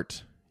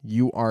start,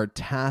 you are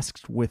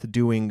tasked with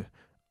doing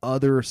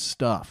other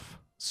stuff.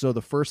 So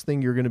the first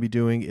thing you're going to be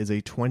doing is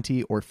a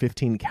 20 or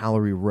 15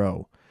 calorie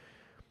row.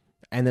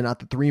 And then at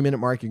the 3 minute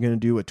mark, you're going to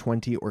do a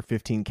 20 or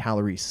 15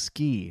 calorie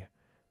ski.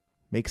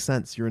 Makes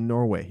sense. You're in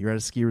Norway. You're at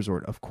a ski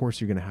resort. Of course,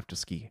 you're going to have to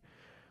ski.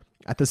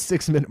 At the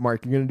 6 minute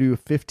mark, you're going to do a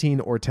 15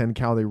 or 10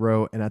 calorie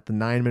row. And at the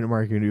 9 minute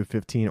mark, you're going to do a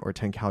 15 or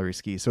 10 calorie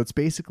ski. So it's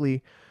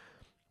basically,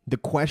 the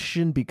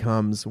question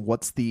becomes,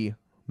 what's the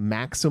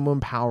maximum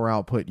power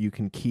output you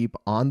can keep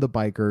on the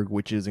bike erg,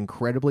 which is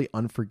incredibly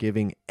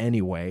unforgiving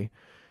anyway,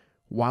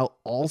 while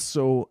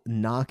also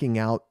knocking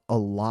out a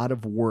lot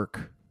of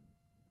work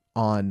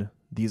on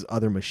these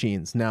other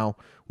machines. Now,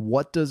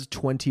 what does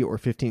 20 or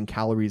 15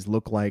 calories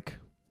look like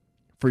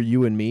for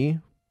you and me?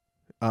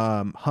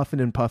 Huffing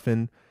and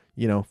puffing,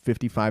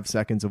 55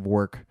 seconds of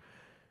work,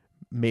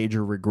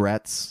 major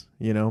regrets,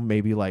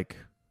 maybe like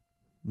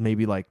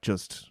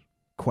just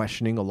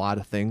questioning a lot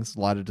of things, a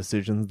lot of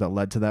decisions that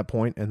led to that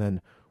point, and then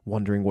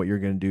wondering what you're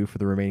going to do for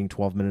the remaining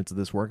 12 minutes of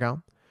this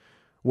workout.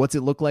 What's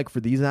it look like for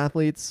these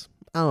athletes?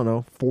 I don't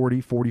know,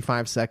 40,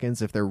 45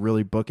 seconds if they're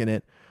really booking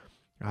it.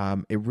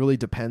 It really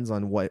depends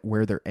on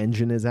where their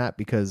engine is at,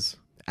 because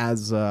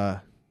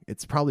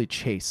it's probably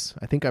Chase.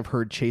 I think I've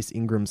heard Chase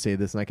Ingram say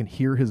this, and I can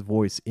hear his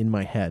voice in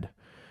my head.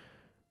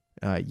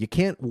 You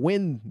can't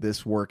win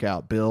this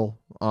workout, Bill,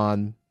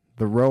 on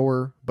the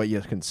rower, but you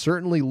can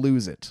certainly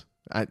lose it.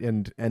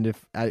 And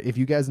if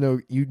you guys know,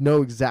 you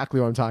know exactly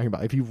what I'm talking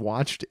about. If you've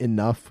watched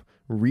enough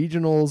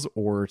regionals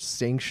or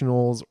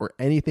sanctionals or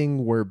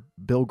anything where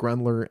Bill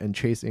Grundler and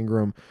Chase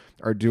Ingram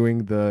are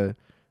doing the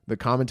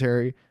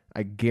commentary,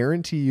 I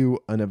guarantee you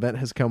an event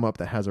has come up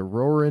that has a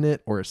rower in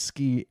it or a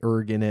ski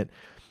erg in it.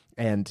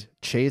 And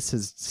Chase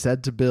has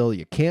said to Bill,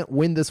 you can't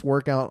win this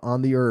workout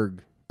on the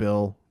erg,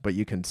 Bill, but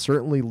you can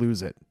certainly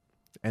lose it.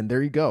 And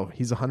there you go.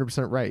 He's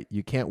 100% right.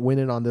 You can't win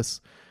it on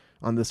this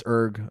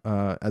erg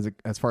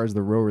as far as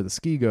the row or the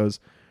ski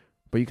goes,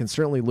 but you can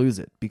certainly lose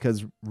it,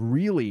 because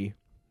really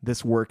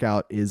this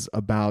workout is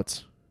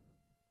about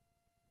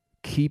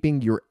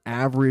keeping your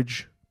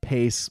average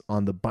pace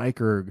on the bike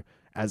erg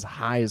as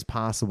high as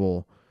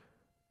possible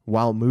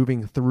while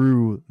moving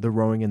through the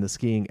rowing and the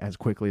skiing as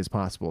quickly as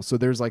possible. So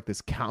there's like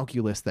this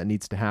calculus that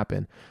needs to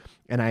happen.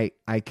 And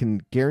I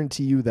can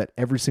guarantee you that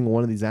every single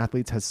one of these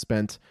athletes has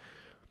spent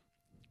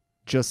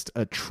just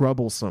a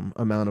troublesome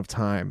amount of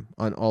time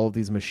on all of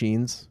these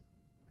machines,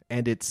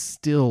 and it's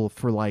still,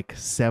 for like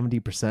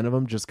 70% of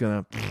them, just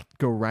gonna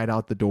go right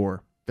out the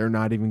door. They're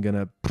not even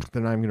gonna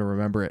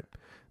remember it.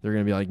 They're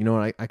gonna be like, you know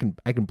what, I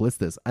can blitz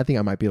this. I think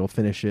I might be able to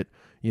finish it.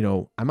 You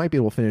know, I might be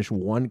able to finish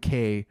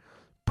 1K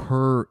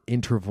per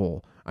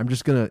interval. I'm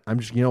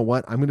you know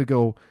what, I'm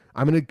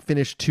gonna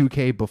finish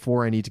 2K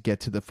before I need to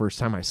get to the first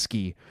time I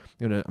ski.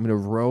 I'm gonna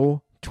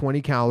row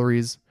 20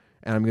 calories,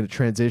 and I'm going to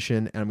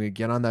transition, and I'm going to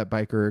get on that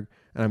bike erg,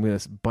 and I'm going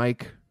to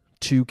bike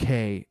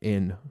 2K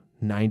in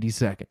 90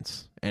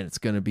 seconds, and it's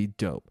going to be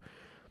dope.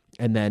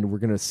 And then we're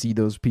going to see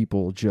those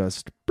people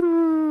just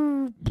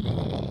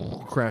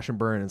crash and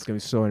burn. It's going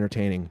to be so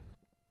entertaining.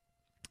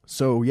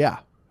 So yeah,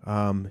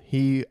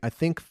 I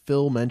think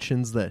Phil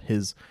mentions that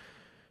his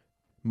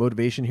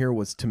motivation here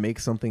was to make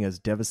something as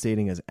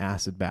devastating as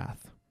acid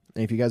bath.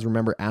 And if you guys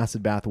remember,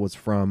 acid bath was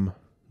from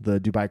the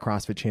Dubai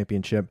CrossFit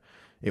Championship.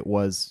 It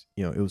was,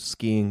 it was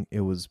skiing,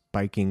 it was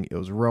biking, it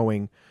was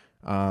rowing,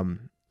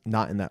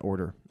 not in that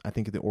order. I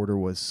think the order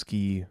was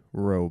ski,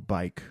 row,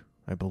 bike,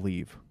 I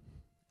believe.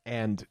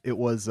 And it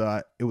was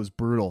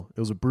brutal. It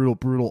was a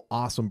brutal,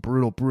 awesome,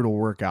 brutal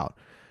workout.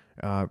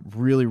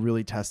 Really,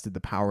 really tested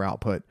the power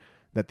output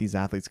that these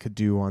athletes could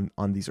do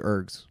on these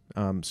ergs.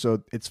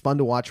 So it's fun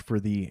to watch for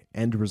the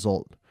end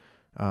result.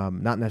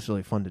 Not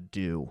necessarily fun to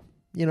do.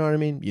 You know what I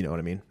mean? You know what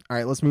I mean. All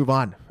right, let's move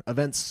on.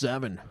 Event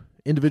 7,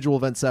 individual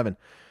event 7.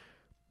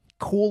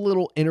 Cool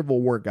little interval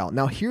workout.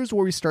 Now here's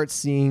where we start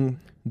seeing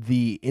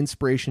the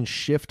inspiration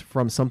shift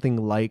from something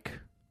like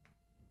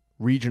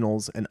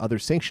regionals and other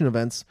sanctioned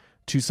events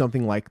to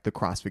something like the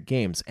CrossFit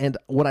Games. And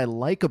what I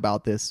like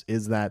about this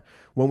is that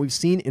when we've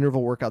seen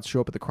interval workouts show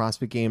up at the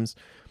CrossFit Games,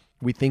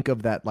 we think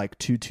of that like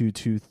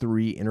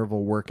 2-2-2-3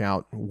 interval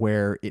workout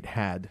where it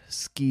had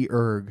ski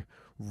erg,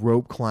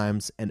 rope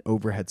climbs, and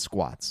overhead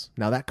squats.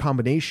 Now that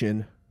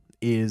combination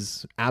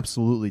is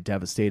absolutely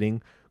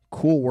devastating.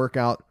 Cool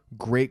workout,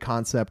 great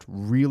concept,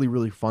 really,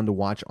 really fun to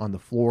watch on the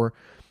floor.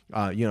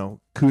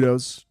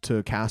 Kudos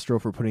to Castro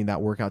for putting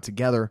that workout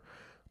together.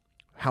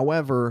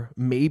 However,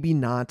 maybe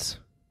not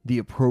the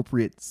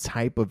appropriate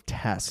type of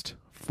test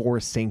for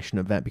a sanctioned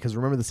event, because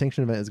remember, the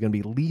sanctioned event is going to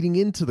be leading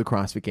into the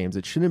CrossFit Games.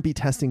 It shouldn't be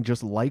testing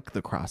just like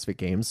the CrossFit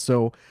Games.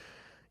 So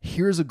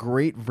here's a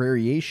great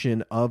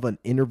variation of an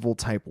interval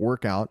type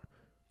workout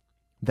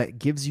that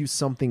gives you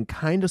something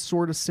kind of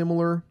sort of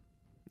similar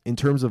in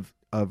terms of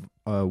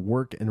a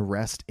work and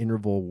rest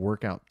interval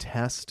workout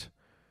test,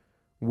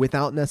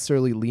 without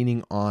necessarily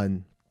leaning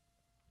on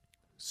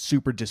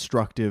super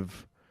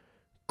destructive,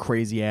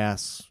 crazy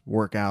ass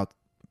workout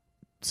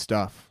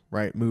stuff,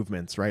 right?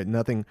 Movements, right?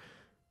 Nothing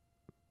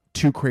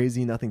too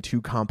crazy, nothing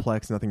too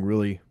complex, nothing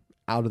really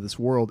out of this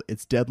world.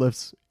 It's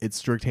deadlifts, it's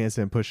strict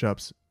handstand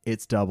push-ups,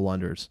 it's double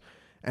unders.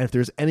 And if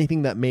there's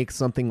anything that makes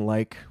something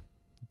like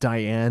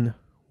Diane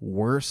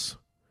worse,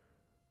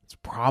 it's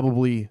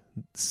probably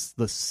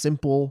the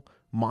simple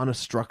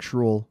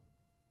monostructural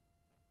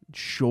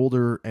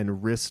shoulder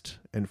and wrist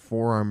and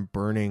forearm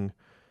burning,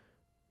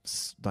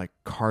 like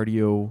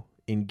cardio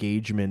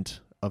engagement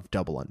of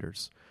double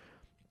unders.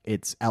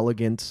 It's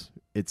elegant.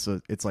 It's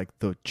like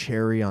the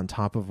cherry on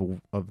top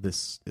of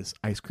this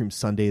ice cream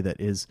sundae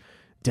that is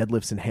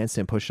deadlifts and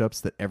handstand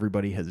push-ups that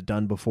everybody has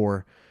done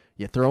before.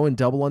 You throw in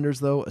double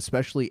unders though,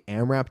 especially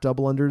AMRAP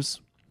double unders.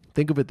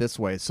 Think of it this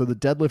way. So the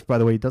deadlift, by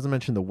the way, he doesn't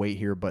mention the weight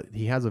here, but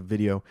he has a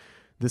video.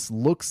 This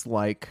looks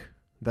like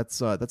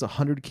that's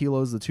 100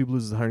 kilos. The Two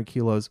Blues is 100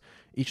 kilos.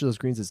 Each of those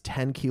greens is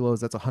 10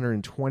 kilos. That's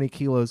 120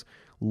 kilos.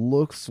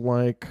 Looks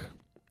like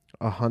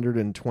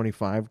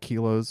 125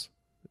 kilos,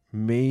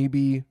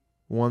 maybe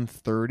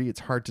 130.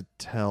 It's hard to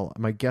tell.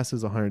 My guess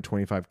is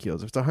 125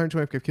 kilos. If it's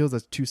 125 kilos,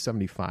 that's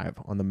 275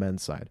 on the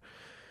men's side.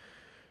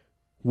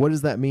 What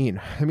does that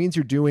mean? That means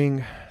you're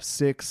doing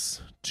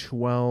 6,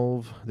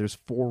 12. There's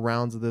 4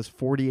 rounds of this,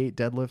 48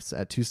 deadlifts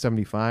at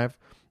 275.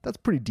 That's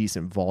pretty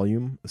decent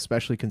volume,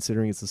 especially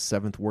considering it's the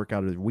 7th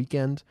workout of the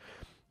weekend.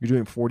 You're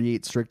doing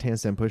 48 strict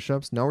handstand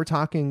push-ups. Now we're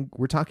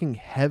talking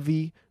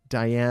heavy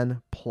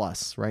Diane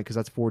plus, right? Because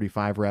that's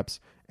 45 reps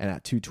and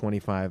at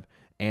 225,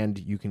 and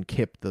you can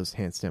kip those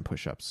handstand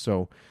push-ups.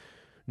 So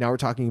Now we're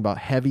talking about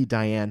heavy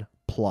Diane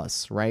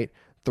plus, right?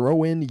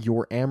 Throw in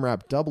your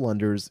AMRAP double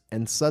unders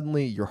and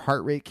suddenly your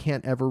heart rate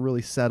can't ever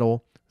really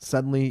settle.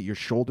 Suddenly your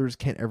shoulders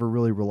can't ever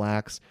really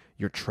relax.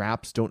 Your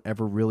traps don't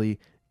ever really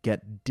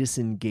get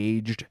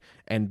disengaged.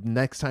 And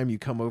next time you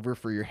come over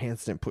for your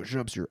handstand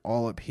push-ups, you're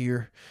all up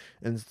here.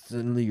 And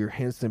suddenly your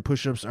handstand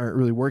push-ups aren't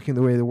really working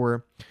the way they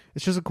were.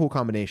 It's just a cool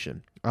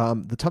combination.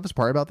 The toughest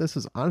part about this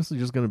is honestly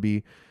just going to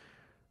be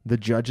the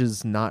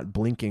judges not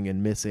blinking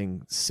and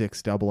missing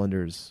 6 double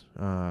unders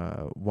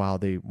while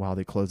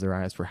they close their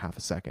eyes for half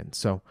a second.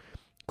 So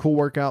cool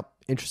workout.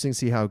 Interesting to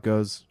see how it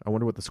goes. I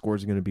wonder what the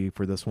scores are going to be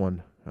for this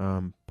one.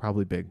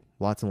 Probably big.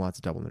 Lots and lots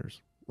of double unders.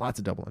 Lots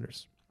of double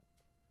unders.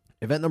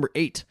 Event number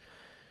 8.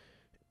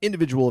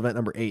 Individual event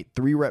number 8.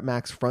 3 rep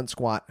max front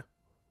squat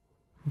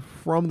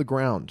from the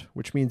ground,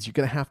 which means you're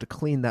going to have to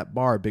clean that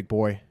bar, big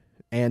boy.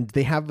 And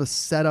they have a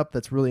setup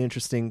that's really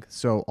interesting,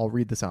 so I'll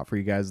read this out for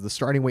you guys. The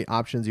starting weight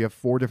options, you have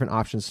 4 different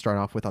options to start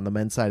off with. On the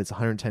men's side, it's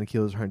 110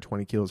 kilos,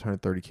 120 kilos,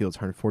 130 kilos,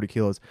 140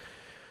 kilos.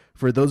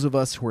 For those of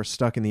us who are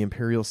stuck in the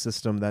imperial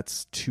system,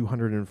 that's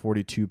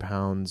 242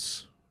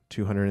 pounds,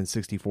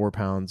 264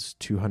 pounds,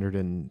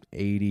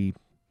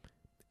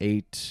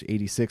 288,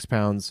 86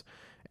 pounds,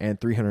 and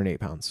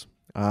 308 pounds.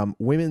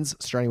 Women's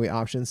starting weight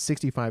options,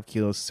 65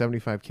 kilos,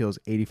 75 kilos,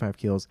 85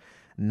 kilos,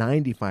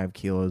 95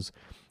 kilos.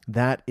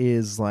 That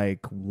is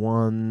like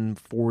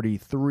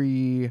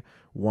 143,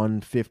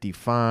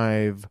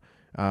 155,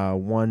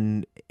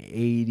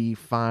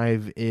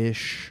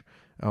 185-ish,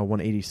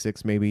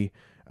 186 maybe,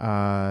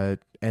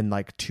 and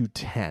like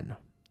 210.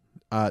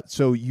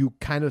 So you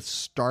kind of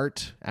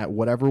start at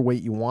whatever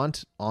weight you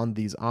want on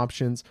these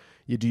options.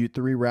 You do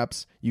 3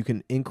 reps. You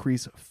can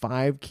increase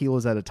 5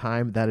 kilos at a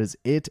time. That is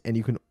it. And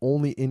you can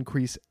only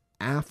increase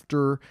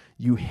after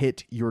you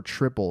hit your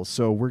triple.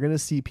 So we're going to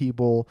see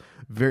people,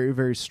 very,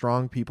 very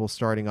strong people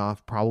starting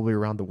off probably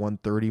around the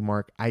 130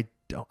 mark. I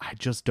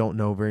just don't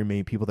know very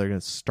many people that are going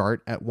to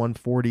start at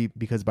 140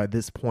 because by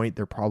this point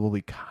they're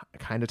probably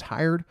kind of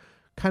tired,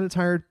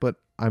 but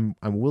I'm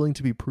willing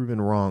to be proven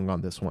wrong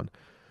on this one.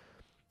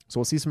 So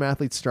we'll see some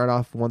athletes start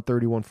off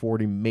 130,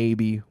 140,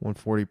 maybe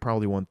 140,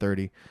 probably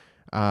 130.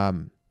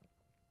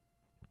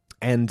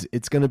 And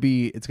it's going to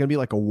be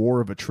like a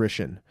war of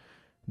attrition.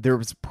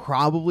 There's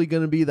probably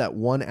going to be that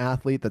one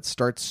athlete that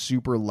starts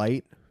super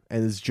light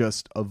and is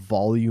just a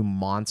volume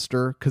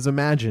monster. Because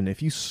imagine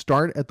if you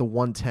start at the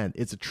 110,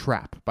 it's a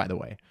trap, by the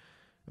way.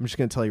 I'm just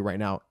going to tell you right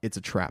now, it's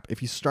a trap.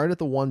 If you start at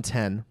the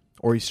 110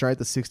 or you start at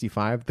the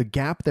 65, the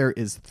gap there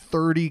is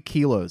 30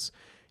 kilos.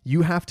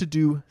 You have to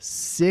do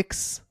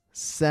 6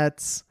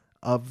 sets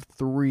of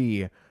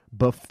 3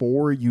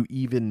 before you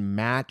even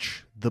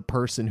match the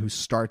person who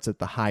starts at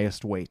the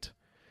highest weight.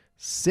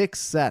 6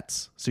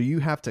 sets. So you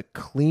have to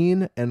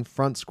clean and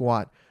front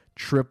squat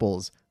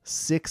triples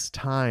 6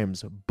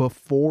 times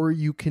before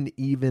you can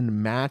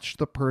even match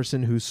the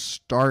person who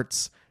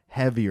starts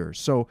heavier.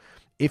 So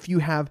if you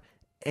have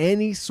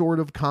any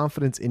sort of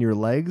confidence in your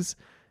legs,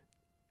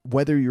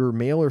 whether you're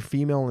male or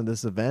female in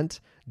this event,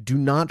 do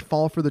not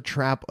fall for the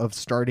trap of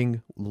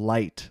starting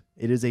light.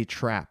 It is a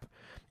trap.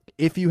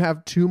 If you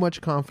have too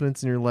much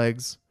confidence in your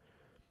legs,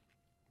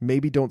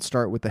 maybe don't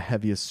start with the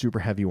heaviest, super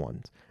heavy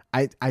ones.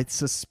 I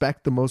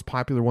suspect the most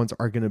popular ones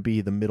are going to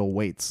be the middle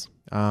weights.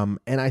 And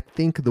I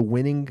think the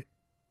winning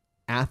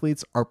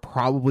athletes are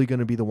probably going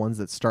to be the ones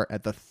that start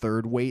at the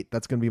 3rd weight.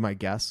 That's going to be my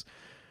guess.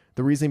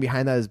 The reason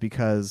behind that is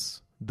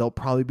because they'll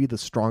probably be the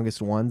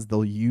strongest ones.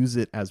 They'll use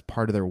it as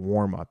part of their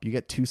warm-up. You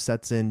get 2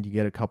 sets in, you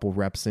get a couple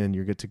reps in,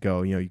 you're good to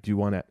go. You do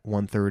one at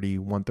 130,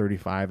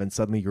 135, and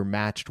suddenly you're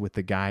matched with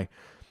the guy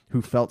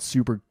who felt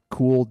super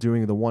cool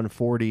doing the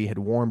 140, had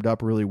warmed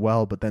up really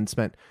well, but then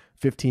spent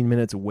 15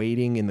 minutes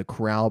waiting in the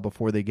corral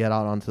before they get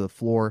out onto the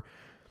floor.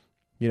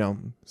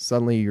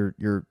 Suddenly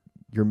you're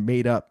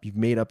made up. You've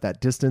made up that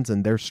distance,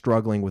 and they're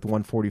struggling with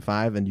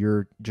 145, and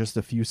you're just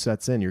a few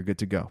sets in. You're good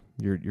to go.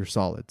 You're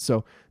solid.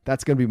 So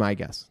that's going to be my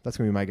guess. That's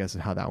going to be my guess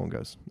of how that one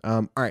goes.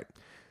 All right,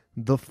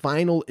 the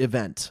final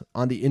event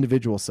on the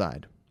individual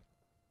side.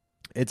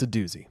 It's a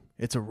doozy.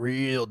 It's a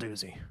real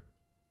doozy.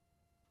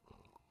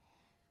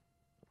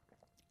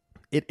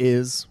 It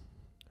is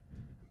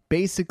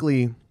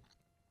basically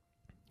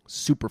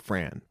Super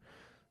Fran.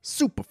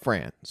 So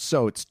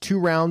it's 2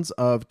 rounds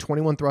of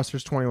 21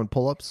 thrusters, 21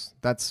 pull-ups.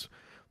 That's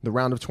the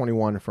round of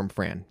 21 from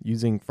Fran,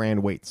 using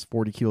Fran weights,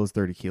 40 kilos,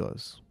 30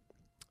 kilos.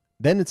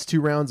 Then it's 2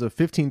 rounds of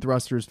 15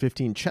 thrusters,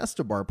 15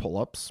 chest-to-bar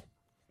pull-ups.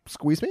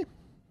 Squeeze me.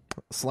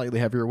 Slightly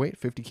heavier weight,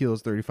 50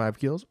 kilos, 35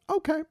 kilos.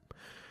 Okay.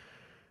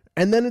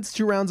 And then it's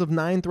 2 rounds of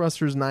 9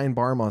 thrusters, 9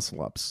 bar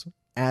muscle-ups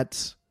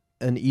at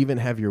an even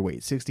heavier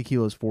weight, 60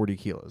 kilos, 40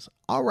 kilos.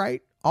 All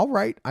right.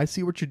 I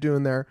see what you're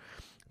doing there.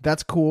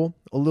 That's cool.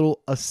 A little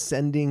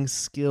ascending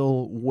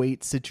skill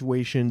weight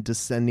situation,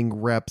 descending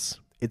reps.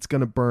 It's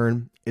going to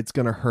burn. It's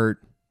going to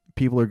hurt.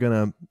 People are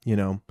going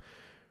to,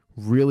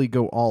 really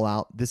go all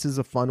out. This is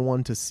a fun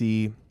one to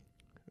see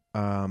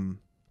the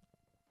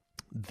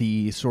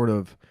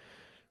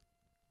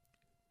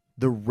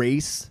the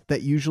race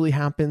that usually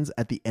happens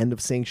at the end of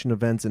sanctioned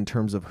events in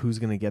terms of who's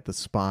going to get the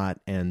spot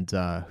and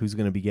who's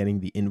going to be getting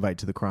the invite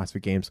to the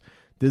CrossFit Games.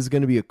 This is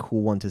going to be a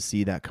cool one to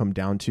see that come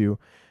down to.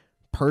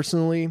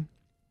 Personally,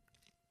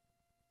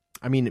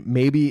 I mean,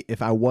 maybe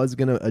if I was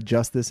going to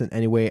adjust this in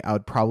any way, I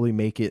would probably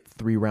make it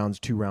 3 rounds,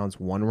 2 rounds,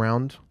 1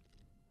 round,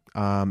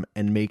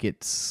 and make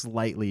it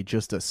slightly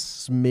just a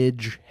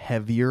smidge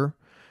heavier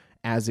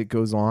as it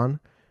goes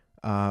on.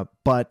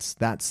 But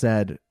that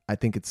said, I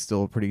think it's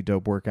still a pretty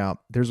dope workout.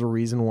 There's a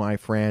reason why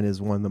Fran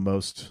is one of the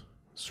most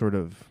sort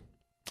of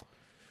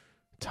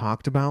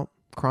talked about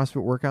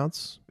CrossFit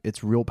workouts.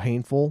 It's real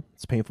painful.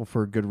 It's painful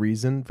for a good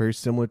reason. Very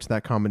similar to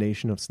that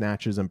combination of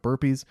snatches and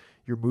burpees.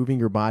 You're moving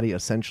your body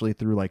essentially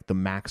through like the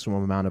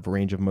maximum amount of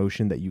range of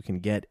motion that you can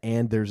get,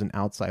 and there's an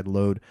outside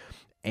load,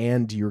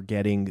 and you're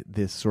getting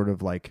this sort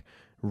of like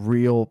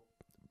real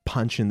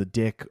punch in the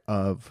dick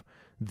of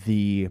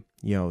the,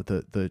 you know,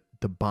 the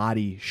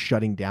body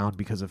shutting down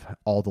because of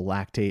all the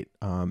lactate,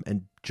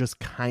 and just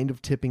kind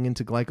of tipping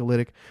into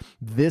glycolytic.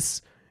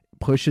 This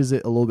pushes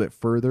it a little bit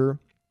further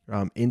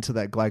into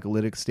that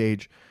glycolytic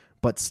stage,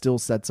 but still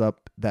sets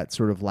up that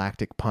sort of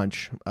lactic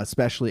punch,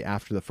 especially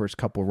after the first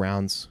couple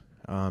rounds.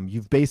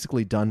 You've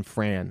basically done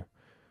Fran.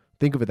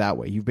 Think of it that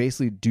way. You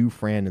basically do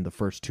Fran in the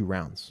first 2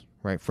 rounds,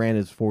 right? Fran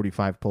is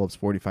 45 pull-ups,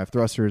 45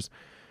 thrusters.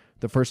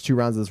 The first 2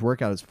 rounds of this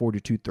workout is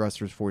 42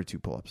 thrusters, 42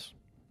 pull-ups.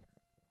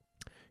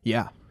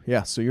 Yeah.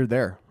 So you're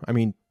there. I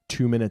mean,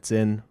 2 minutes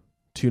in,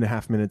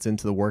 2.5 minutes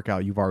into the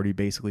workout, you've already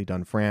basically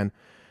done Fran,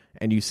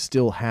 and you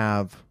still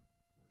have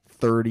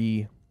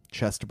 30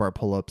 chest to bar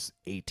pull-ups,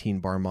 18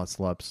 bar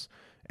muscle ups,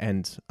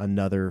 and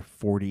another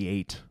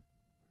 48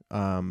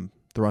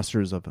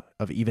 thrusters of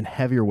even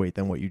heavier weight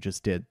than what you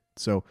just did.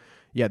 So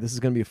yeah, this is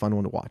going to be a fun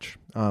one to watch.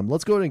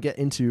 Let's go ahead and get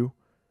into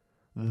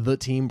the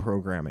team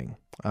programming.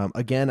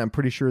 Again, I'm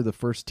pretty sure the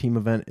first team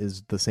event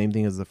is the same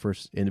thing as the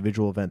first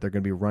individual event. They're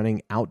going to be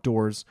running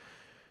outdoors,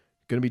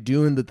 going to be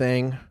doing the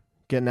thing,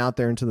 getting out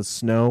there into the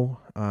snow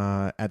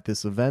at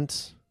this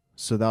event.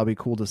 So that'll be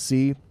cool to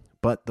see.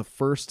 But the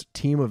first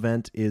team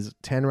event is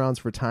 10 rounds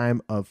for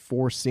time of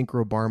 4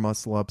 synchro bar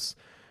muscle ups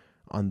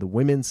on the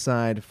women's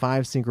side,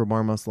 5 synchro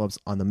bar muscle ups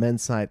on the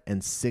men's side,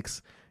 and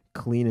 6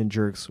 clean and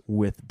jerks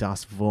with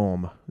Das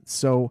Vom.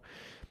 So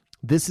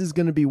this is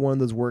going to be one of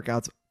those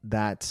workouts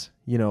that,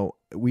 you know,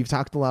 we've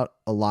talked a lot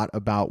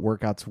about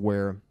workouts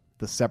where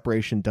the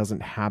separation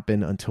doesn't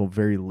happen until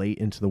very late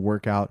into the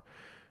workout.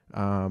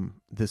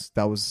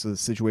 That was a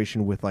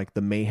situation with like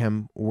the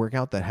Mayhem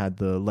workout that had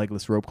the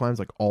legless rope climbs,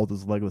 like all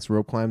those legless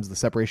rope climbs. The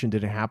separation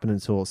didn't happen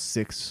until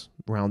 6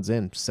 rounds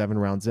in, 7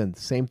 rounds in.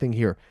 Same thing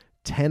here.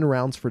 10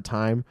 rounds for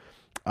time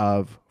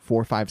of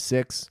 4, 5,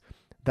 6.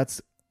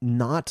 That's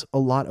not a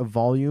lot of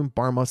volume.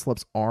 Bar muscle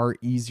ups are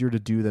easier to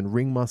do than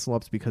ring muscle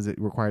ups because it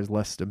requires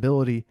less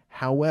stability.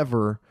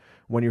 However,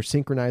 when you're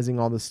synchronizing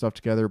all this stuff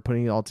together,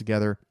 putting it all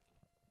together,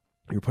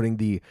 you're putting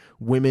the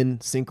women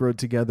synchro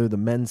together, the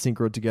men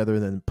synchro together,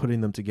 then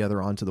putting them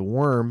together onto the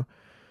worm.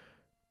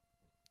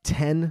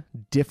 10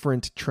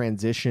 different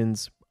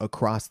transitions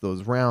across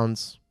those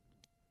rounds.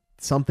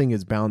 Something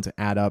is bound to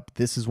add up.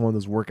 This is one of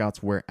those workouts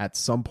where at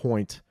some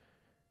point,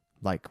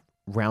 like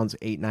rounds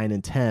 8, 9,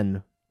 and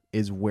 10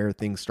 is where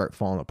things start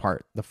falling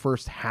apart. The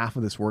first half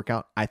of this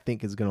workout, I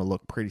think, is going to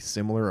look pretty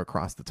similar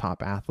across the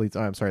top athletes.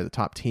 The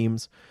top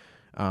teams.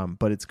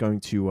 But it's going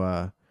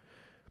to...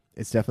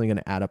 it's definitely going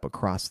to add up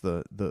across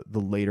the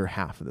later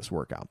half of this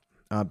workout.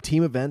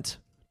 Team event,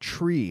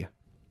 tree.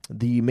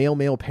 The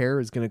male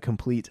pair is going to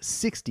complete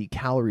 60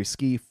 calorie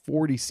ski,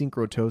 40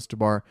 synchro toes to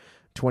bar,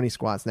 20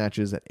 squat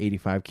snatches at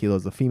 85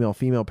 kilos. The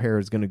female pair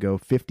is going to go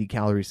 50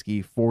 calorie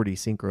ski, 40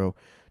 synchro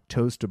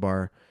toes to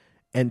bar,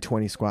 and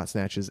 20 squat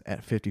snatches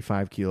at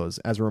 55 kilos.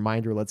 As a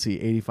reminder, let's see,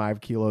 85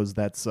 kilos,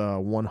 that's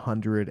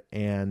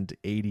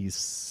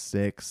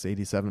 186,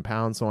 87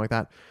 pounds, something like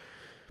that.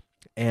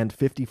 And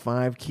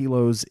 55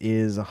 kilos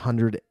is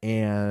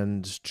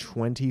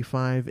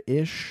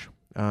 125-ish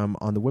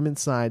on the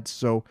women's side.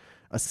 So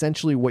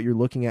essentially what you're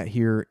looking at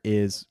here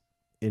is,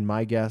 in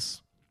my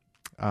guess,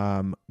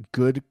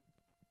 good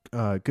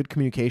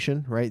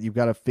communication, right? You've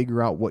got to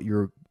figure out what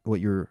you're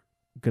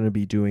going to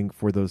be doing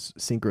for those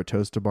synchro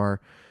toes to bar.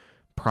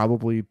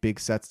 Probably big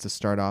sets to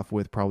start off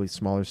with, probably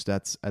smaller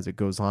sets as it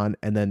goes on,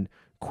 and then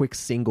quick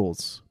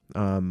singles.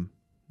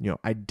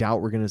 I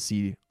doubt we're going to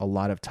see a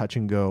lot of touch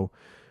and go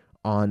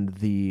on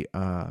the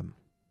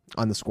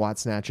squat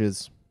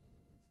snatches.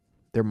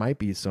 There might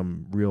be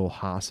some real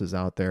Haas's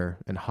out there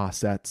and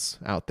Haasettes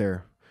out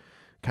there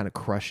kind of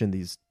crushing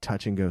these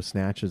touch and go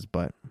snatches,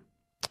 but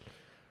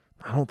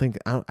I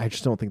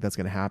just don't think that's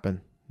going to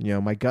happen.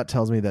 My gut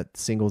tells me that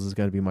singles is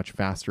going to be much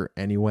faster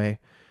anyway.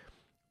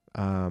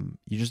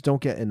 You just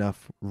don't get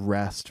enough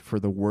rest for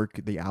the work,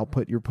 the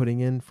output you're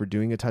putting in for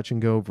doing a touch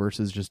and go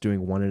versus just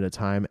doing one at a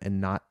time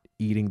and not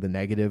eating the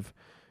negative,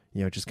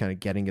 just kind of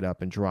getting it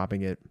up and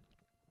dropping it.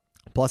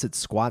 Plus it's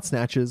squat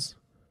snatches.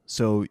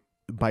 So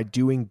by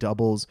doing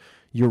doubles,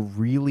 you're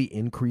really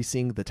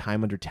increasing the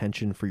time under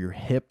tension for your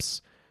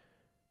hips.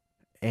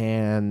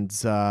 And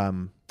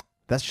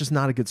that's just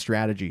not a good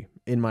strategy.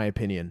 in my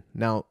opinion.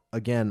 Now,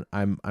 again,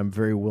 I'm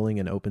very willing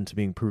and open to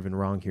being proven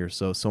wrong here.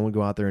 So someone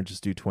go out there and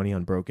just do 20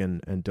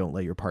 unbroken and don't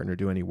let your partner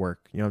do any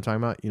work. You know what I'm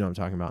talking about? You know what I'm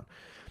talking about.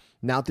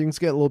 Now things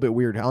get a little bit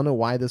weird. I don't know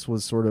why this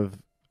was sort of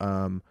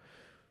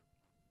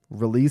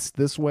released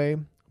this way,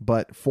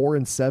 but 4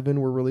 and 7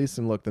 were released.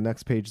 And look, the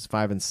next page is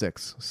 5 and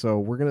 6. So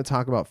we're going to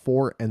talk about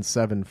 4 and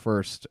 7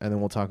 first, and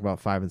then we'll talk about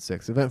 5 and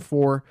 6. Event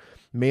 4,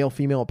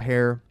 male-female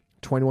pair,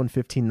 21,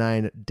 15,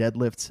 9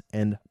 deadlifts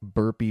and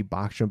burpee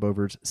box jump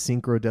overs,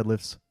 partner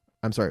deadlifts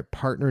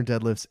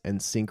and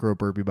synchro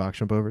burpee box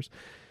jump overs.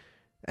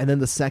 And then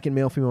the second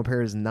male-female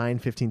pair is 9,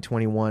 15,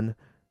 21,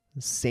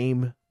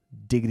 same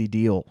diggity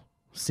deal.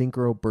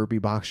 Synchro burpee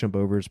box jump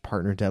overs,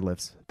 partner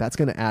deadlifts. That's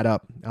going to add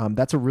up.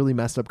 That's a really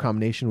messed up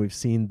combination. We've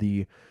seen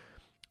the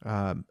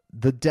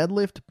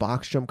deadlift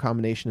box jump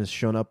combination has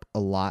shown up a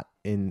lot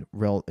in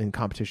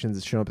competitions.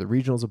 It's shown up at the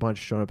regionals a bunch,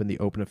 shown up in the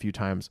open a few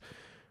times.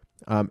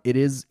 It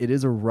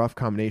is a rough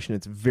combination.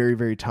 It's very,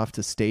 very tough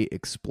to stay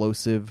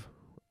explosive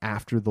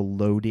after the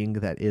loading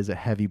that is a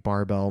heavy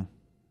barbell.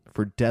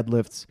 For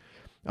deadlifts,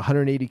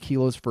 180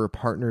 kilos for a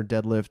partner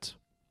deadlift.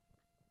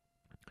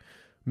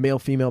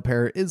 Male-female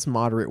pair is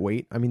moderate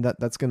weight. I mean,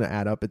 that's going to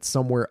add up. It's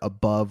somewhere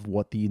above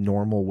what the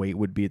normal weight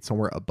would be. It's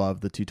somewhere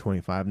above the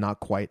 225, not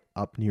quite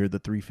up near the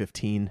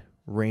 315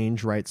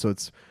 range, right? So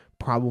it's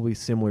probably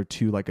similar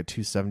to like a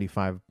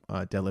 275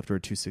 deadlift or a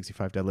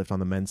 265 deadlift on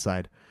the men's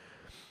side.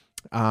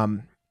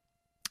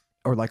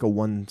 Or like a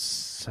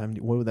 170,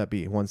 what would that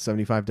be?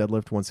 175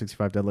 deadlift,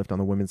 165 deadlift on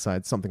the women's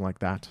side, something like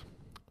that.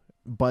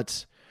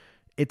 But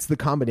it's the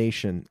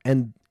combination,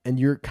 and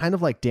you're kind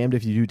of like damned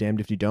if you do, damned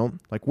if you don't.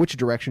 Like, which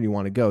direction do you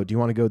want to go? Do you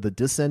want to go the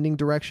descending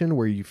direction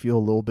where you feel a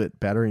little bit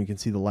better and you can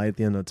see the light at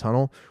the end of the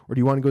tunnel? Or do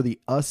you want to go the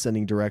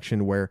ascending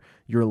direction where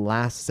your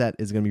last set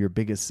is going to be your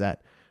biggest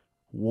set?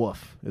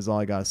 Woof is all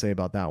I got to say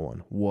about that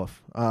one.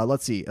 Woof.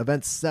 Let's see.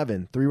 Event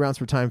 7, 3 rounds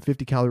per time,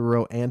 50 calorie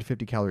row and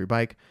 50 calorie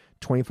bike,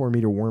 24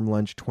 meter worm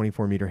lunge,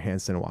 24 meter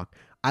handstand walk.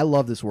 I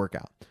love this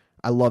workout.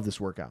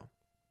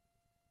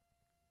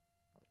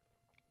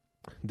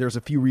 There's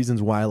a few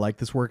reasons why I like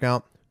this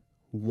workout.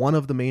 One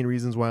of the main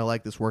reasons why I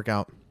like this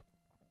workout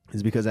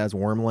is because it has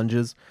worm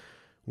lunges.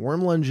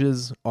 Worm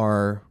lunges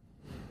are,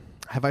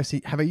 have I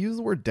used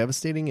the word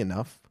devastating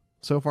enough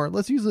so far?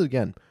 Let's use it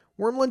again.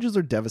 Worm lunges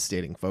are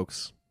devastating,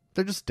 folks.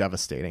 They're just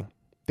devastating.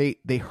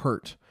 They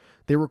hurt.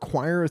 They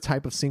require a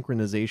type of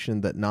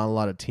synchronization that not a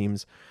lot of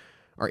teams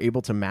are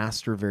able to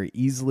master very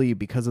easily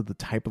because of the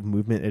type of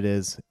movement it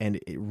is, and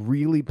it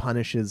really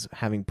punishes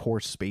having poor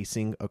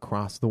spacing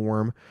across the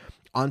worm.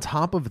 On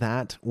top of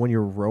that, when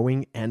you're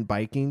rowing and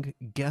biking,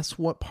 guess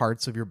what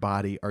parts of your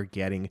body are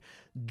getting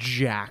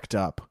jacked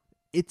up?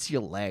 It's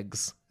your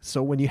legs.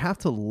 So when you have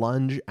to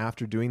lunge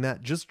after doing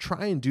that, just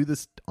try and do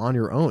this on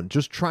your own.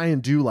 Just try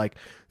and do like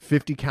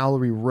 50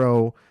 calorie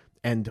row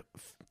and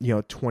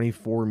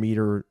 24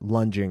 meter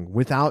lunging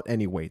without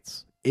any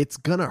weights. It's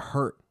gonna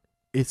hurt.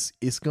 It's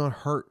gonna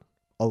hurt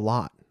a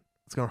lot.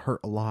 It's gonna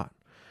hurt a lot.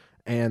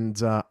 And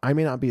I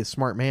may not be a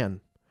smart man.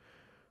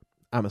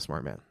 I'm a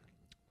smart man.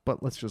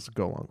 But let's just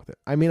go along with it.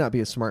 I may not be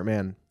a smart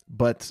man,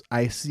 but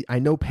I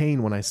know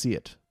pain when I see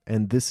it.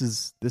 And this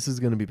is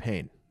going to be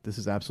pain. This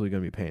is absolutely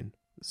going to be pain.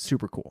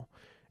 Super cool.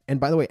 And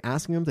by the way,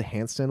 asking them to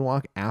handstand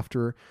walk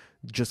after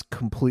just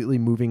completely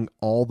moving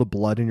all the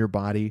blood in your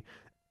body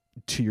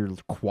to your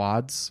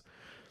quads.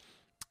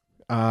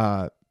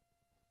 Cool.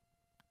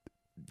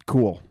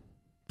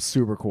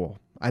 Super cool.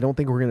 I don't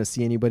think we're going to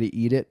see anybody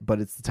eat it, but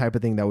it's the type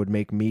of thing that would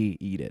make me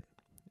eat it.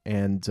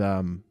 And,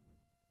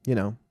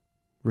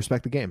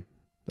 respect the game.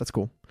 That's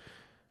cool.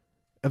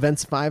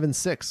 Events 5 and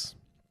 6.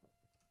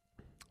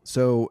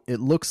 So it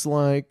looks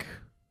like,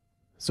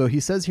 so he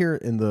says here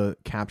in the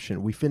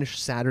caption, we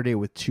finished Saturday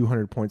with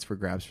 200 points for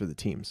grabs for the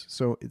teams.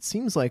 So it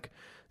seems like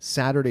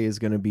Saturday is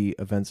going to be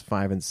events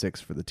 5 and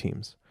 6 for the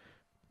teams.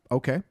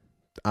 Okay.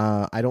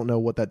 I don't know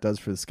what that does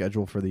for the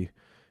schedule for the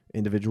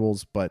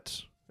individuals,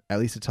 but at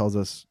least it tells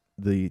us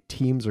the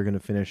teams are going to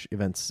finish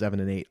events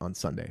 7 and 8 on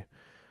Sunday.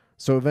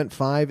 So event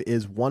 5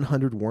 is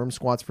 100 worm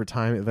squats per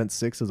time. Event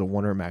 6 is a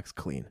 1 rep max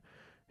clean.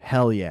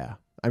 Hell yeah.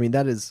 I mean,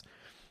 that's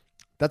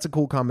a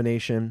cool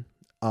combination.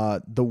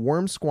 The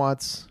worm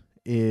squats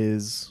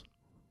is,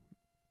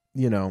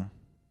 the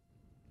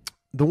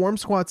worm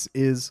squats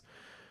is,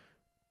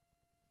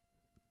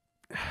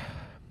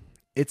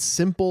 it's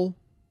simple.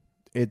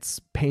 It's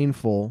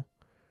painful.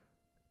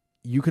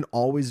 You can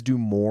always do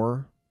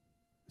more.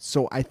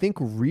 So I think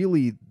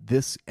really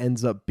this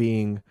ends up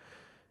being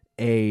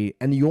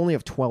and you only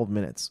have 12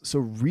 minutes. So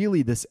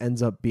really this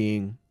ends up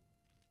being,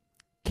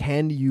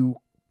 can you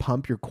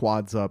pump your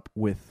quads up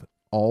with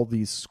all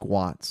these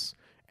squats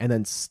and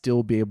then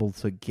still be able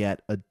to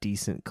get a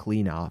decent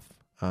clean off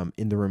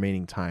in the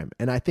remaining time?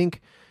 And I think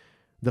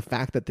the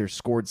fact that they're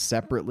scored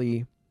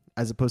separately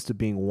as opposed to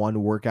being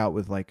one workout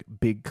with like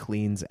big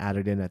cleans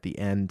added in at the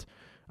end,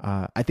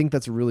 I think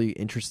that's a really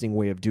interesting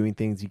way of doing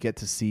things. You get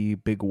to see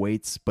big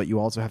weights, but you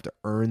also have to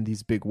earn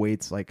these big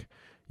weights. Like,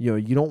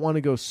 you don't want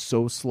to go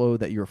so slow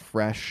that you're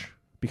fresh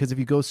Because if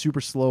you go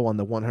super slow on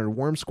the 100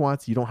 worm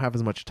squats, you don't have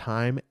as much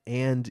time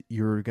and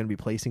you're going to be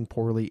placing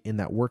poorly in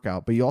that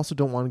workout. But you also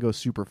don't want to go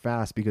super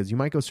fast because you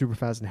might go super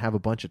fast and have a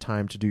bunch of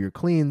time to do your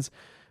cleans.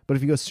 But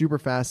if you go super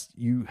fast,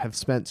 you have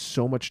spent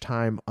so much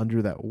time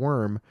under that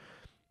worm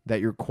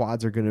that your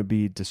quads are going to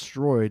be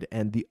destroyed.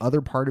 And the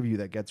other part of you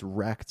that gets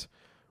wrecked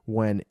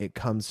when it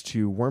comes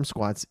to worm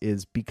squats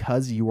is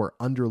because you are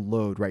under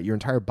load, right? Your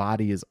entire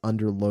body is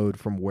under load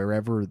from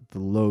wherever the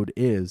load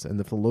is. And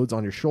if the load's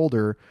on your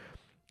shoulder,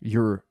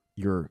 your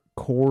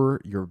core,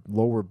 your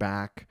lower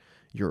back,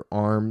 your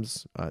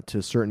arms, to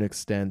a certain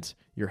extent,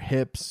 your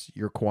hips,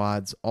 your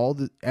quads,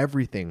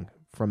 everything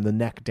from the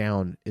neck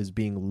down is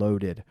being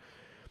loaded.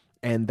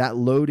 And that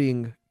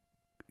loading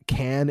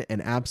can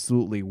and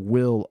absolutely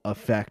will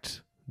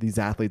affect these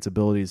athletes'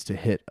 abilities to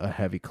hit a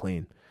heavy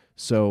clean.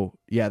 So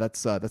yeah,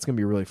 that's going to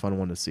be a really fun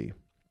one to see.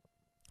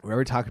 We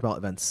already talked about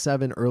event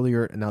 7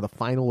 earlier, and now the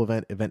final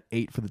event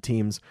 8 for the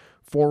teams.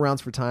 4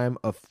 rounds for time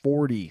of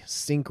 40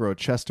 synchro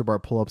chest to bar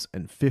pull-ups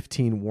and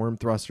 15 worm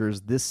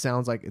thrusters. This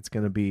sounds like it's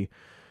going to be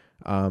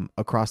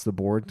across the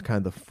board,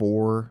 kind of the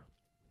four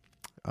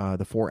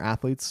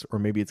athletes, or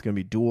maybe it's going to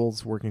be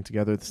duels working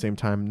together at the same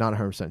time. Not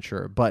 100%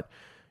 sure, but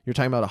you're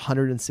talking about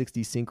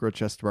 160 synchro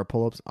chest to bar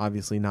pull-ups.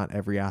 Obviously, not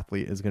every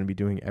athlete is going to be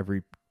doing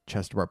every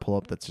chest to bar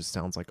pull-up. That just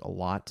sounds like a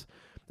lot.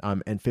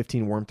 And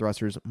 15 worm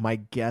thrusters. My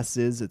guess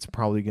is it's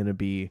probably going to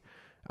be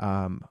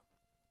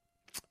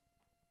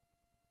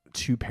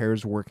 2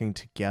 pairs working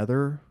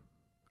together.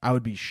 I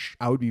would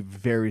be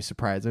very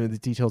surprised. I mean, the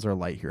details are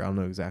light here. I don't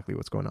know exactly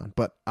what's going on,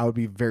 but I would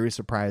be very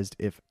surprised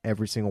if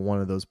every single one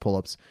of those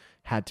pull-ups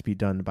had to be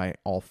done by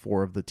all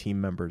 4 of the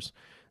team members.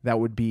 That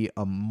would be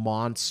a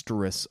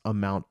monstrous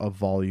amount of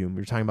volume.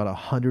 You're talking about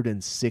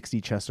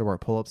 160 chest to bar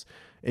pull-ups.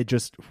 It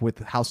just, with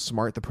how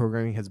smart the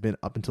programming has been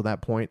up until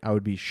that point, I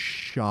would be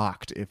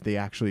shocked if they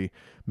actually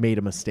made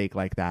a mistake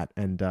like that.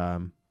 And,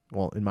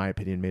 well, in my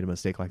opinion, made a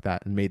mistake like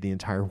that and made the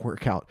entire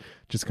workout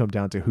just come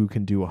down to who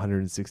can do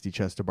 160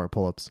 chest to bar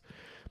pull-ups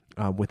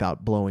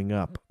without blowing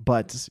up.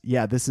 But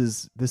yeah, this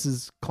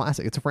is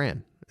classic. It's a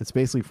Fran. It's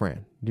basically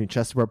Fran. You're doing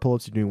chest to bar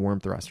pull-ups, you're doing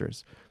worm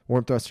thrusters.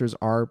 Worm thrusters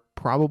are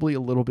probably a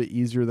little bit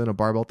easier than a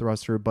barbell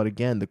thruster, but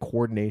again, the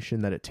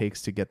coordination that it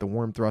takes to get the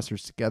worm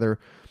thrusters together,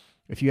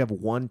 if you have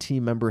one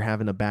team member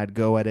having a bad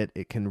go at it,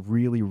 it can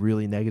really,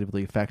 really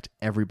negatively affect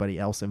everybody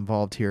else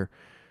involved here.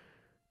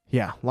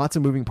 Yeah, lots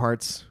of moving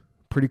parts.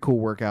 Pretty cool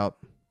workout.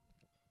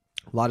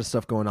 A lot of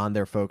stuff going on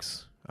there,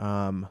 folks.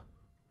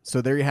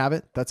 So there you have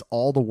it. That's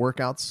all the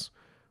workouts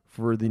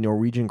for the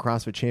Norwegian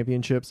CrossFit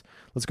Championships.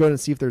 Let's go ahead and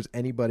see if there's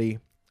anybody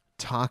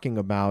talking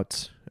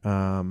about...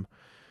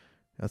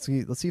 Let's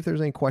see if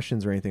there's any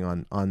questions or anything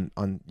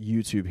on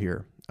YouTube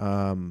here.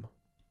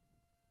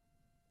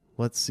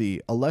 Let's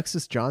see.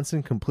 Alexis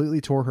Johnson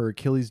completely tore her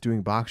Achilles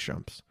doing box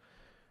jumps.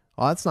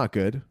 Oh, that's not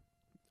good.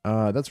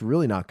 That's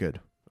really not good.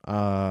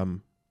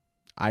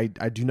 I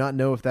do not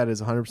know if that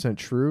is 100%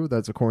 true.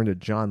 That's according to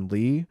John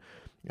Lee.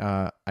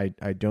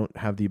 I don't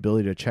have the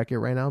ability to check it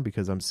right now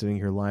because I'm sitting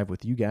here live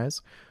with you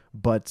guys,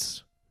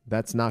 but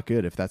that's not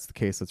good. If that's the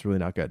case, that's really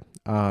not good.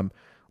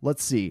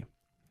 Let's see.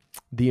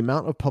 The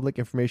amount of public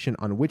information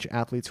on which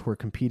athletes who are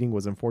competing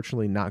was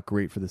unfortunately not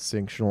great for the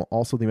sanctional.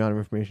 Also, the amount of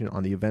information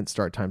on the event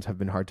start times have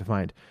been hard to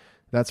find.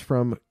 That's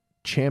from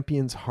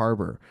Champions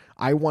Harbor.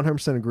 I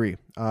 100% agree.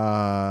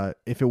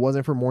 If it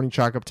wasn't for Morning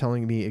Chalk Up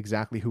telling me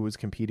exactly who was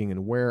competing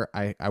and where,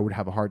 I would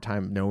have a hard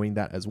time knowing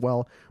that as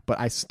well. But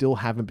I still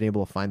haven't been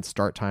able to find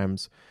start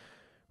times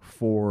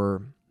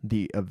for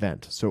the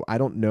event. So I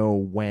don't know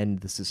when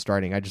this is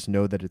starting. I just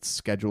know that it's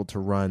scheduled to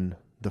run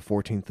the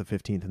 14th, the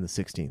 15th, and the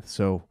 16th.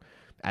 So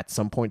at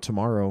some point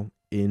tomorrow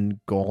in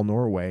Gaul,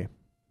 Norway,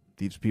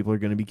 these people are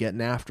going to be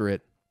getting after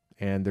it.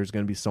 And there's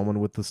going to be someone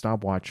with the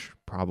stopwatch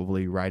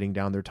probably writing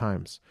down their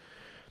times.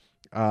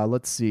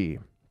 Let's see.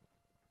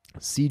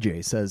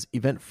 CJ says,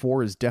 Event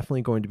 4 is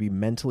definitely going to be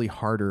mentally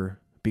harder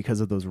because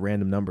of those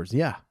random numbers.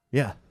 Yeah,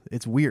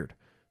 it's weird.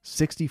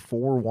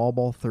 64 wall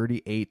ball,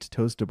 38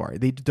 toes to bar.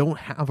 They don't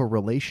have a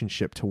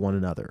relationship to one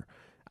another.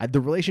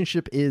 The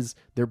relationship is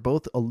they're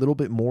both a little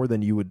bit more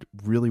than you would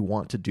really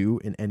want to do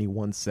in any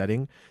one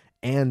setting.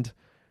 And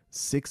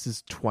 6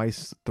 is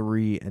twice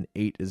 3 and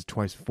 8 is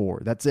twice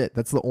 4. That's it.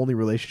 That's the only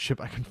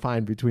relationship I can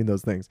find between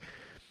those things.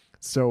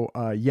 So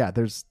yeah,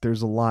 there's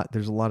a lot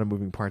of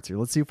moving parts here.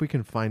 Let's see if we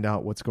can find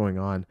out what's going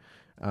on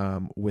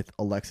with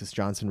Alexis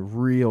Johnson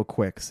real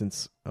quick,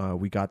 since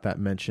we got that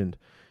mentioned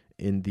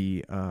in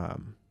the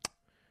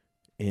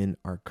in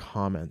our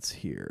comments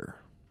here.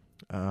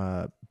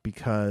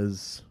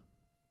 Because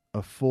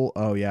a full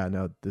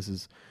this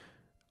is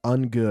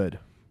ungood.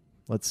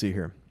 Let's see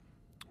here.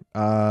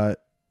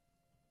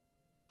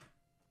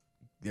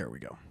 There we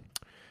go.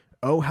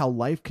 Oh, how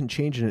life can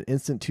change in an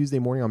instant. Tuesday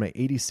morning on my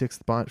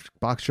 86th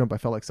box jump, I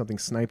felt like something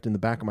sniped in the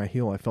back of my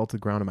heel. I fell to the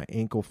ground and my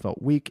ankle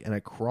felt weak, and I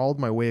crawled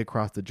my way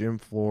across the gym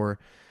floor,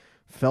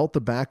 felt the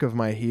back of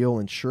my heel,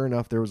 and sure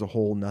enough, there was a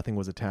hole. Nothing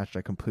was attached.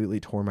 I completely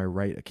tore my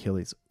right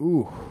Achilles.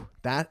 Ooh,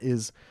 that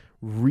is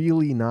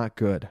really not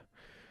good.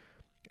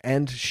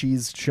 And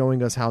she's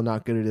showing us how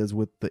not good it is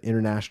with the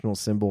international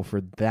symbol for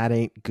that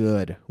ain't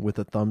good with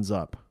a thumbs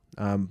up.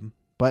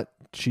 But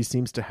she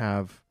seems to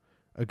have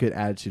a good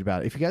attitude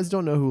about it. If you guys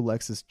don't know who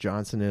Lexus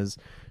Johnson is,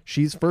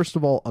 she's first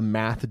of all a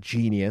math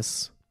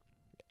genius,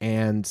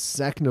 and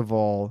second of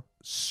all,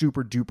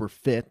 super duper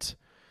fit.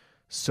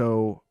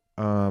 So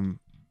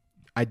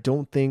I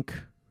don't think,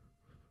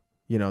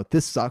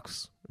 this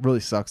sucks. It really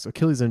sucks.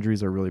 Achilles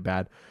injuries are really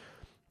bad.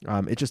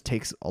 It just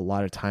takes a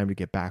lot of time to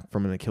get back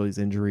from an Achilles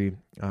injury.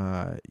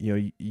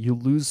 You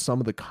lose some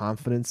of the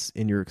confidence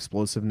in your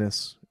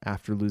explosiveness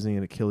after losing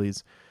an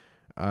Achilles.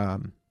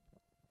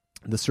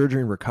 The surgery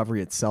and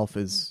recovery itself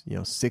is,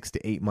 6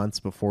 to 8 months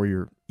before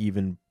you're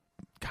even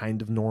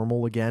kind of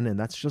normal again. And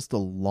that's just a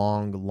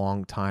long,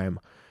 long time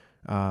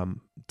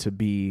to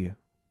be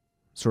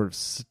sort of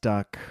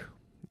stuck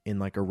in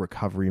like a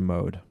recovery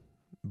mode.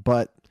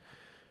 But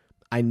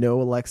I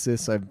know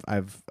Alexis.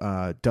 I've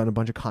done a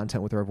bunch of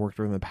content with her. I've worked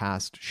with her in the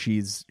past.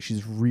 She's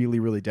really,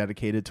 really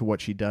dedicated to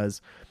what she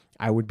does.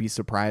 I would be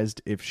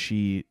surprised if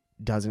she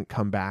doesn't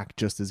come back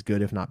just as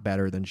good, if not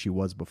better, than she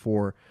was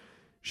before.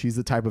 She's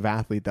the type of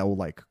athlete that will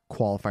like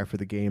qualify for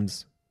the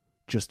games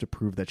just to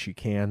prove that she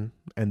can,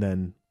 and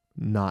then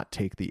not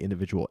take the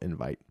individual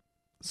invite.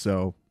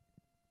 So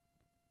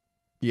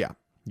yeah.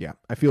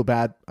 I feel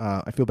bad.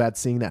 I feel bad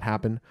seeing that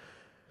happen.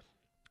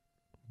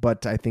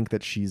 But I think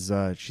that she's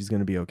going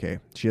to be okay.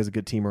 She has a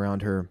good team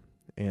around her,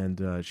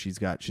 and she's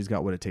got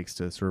what it takes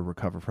to sort of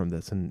recover from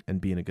this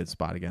and be in a good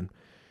spot again.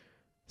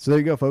 So there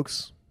you go,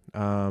 folks.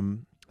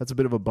 That's a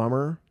bit of a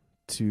bummer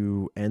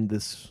to end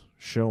this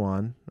show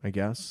on, I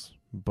guess.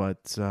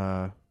 But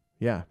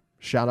yeah,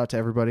 shout out to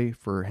everybody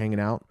for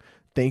hanging out.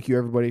 Thank you,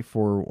 everybody,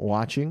 for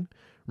watching.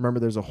 Remember,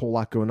 there's a whole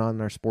lot going on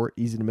in our sport.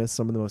 Easy to miss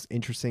some of the most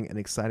interesting and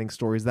exciting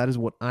stories. That is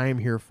what I'm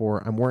here for.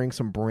 I'm wearing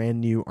some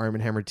brand new Arm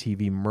 & Hammer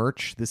TV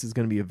merch. This is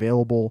going to be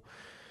available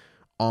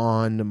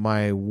on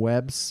my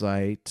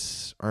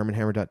website,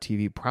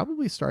 armandhammer.tv,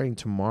 probably starting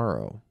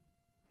tomorrow.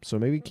 So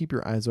maybe keep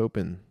your eyes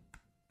open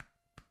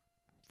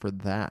for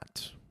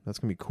that. That's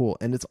going to be cool.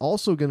 And it's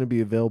also going to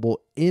be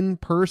available in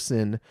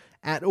person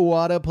at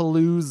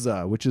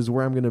Wodapalooza, which is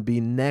where I'm going to be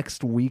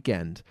next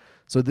weekend.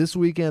 So this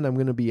weekend, I'm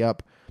going to be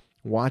up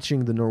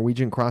watching the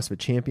Norwegian CrossFit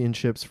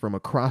Championships from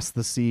across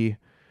the sea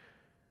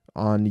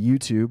on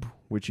YouTube,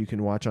 which you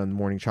can watch on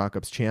Morning Chalk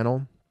Up's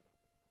channel.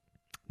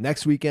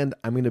 Next weekend,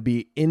 I'm going to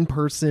be in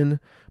person,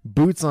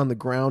 boots on the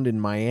ground in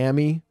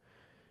Miami,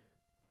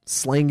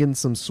 slanging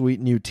some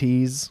sweet new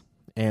teas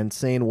and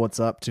saying what's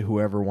up to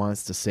whoever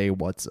wants to say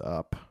what's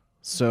up.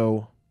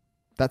 So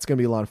that's going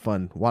to be a lot of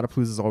fun.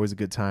 Wodapalooza is always a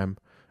good time.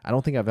 I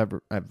don't think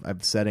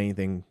I've said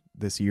anything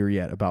this year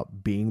yet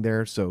about being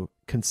there, so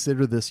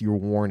consider this your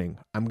warning.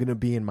 I'm going to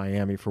be in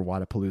Miami for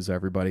Wodapalooza,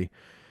 everybody,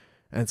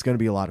 and it's going to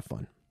be a lot of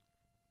fun.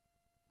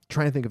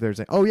 Trying to think if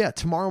there's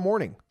tomorrow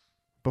morning,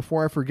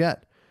 before I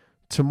forget,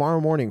 tomorrow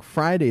morning,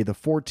 Friday the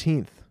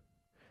 14th,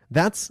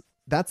 that's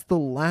the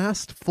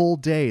last full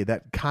day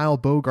that Kyle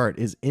Bogart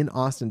is in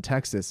Austin,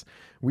 Texas.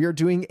 We are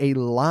doing a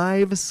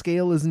live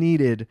Scale is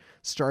Needed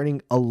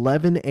starting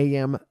 11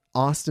 a.m.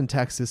 Austin,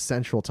 Texas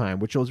Central Time,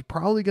 which is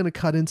probably going to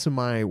cut into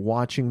my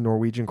watching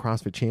Norwegian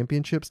CrossFit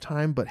Championships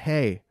time. But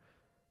hey,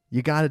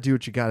 you got to do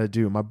what you got to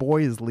do. My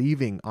boy is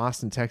leaving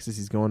Austin, Texas.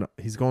 He's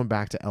going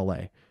back to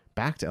LA.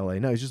 Back to LA?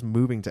 No, he's just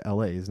moving to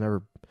LA. He's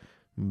never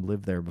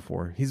lived there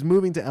before. He's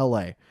moving to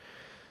LA.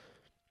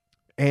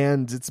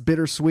 And it's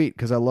bittersweet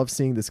because I love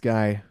seeing this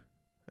guy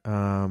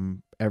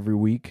every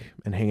week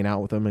and hanging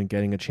out with him and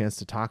getting a chance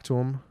to talk to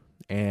him.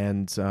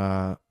 And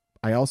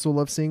I also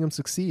love seeing him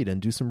succeed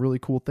and do some really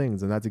cool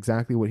things. And that's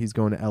exactly what he's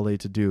going to LA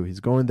to do. He's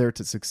going there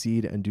to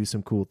succeed and do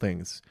some cool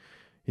things.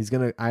 He's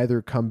going to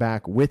either come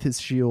back with his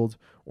shield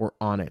or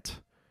on it.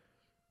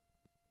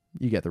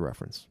 You get the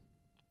reference.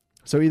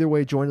 So either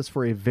way, join us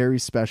for a very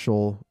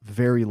special,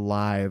 very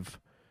live,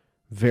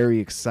 very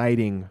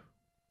exciting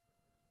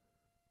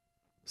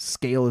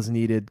Scale is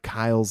Needed,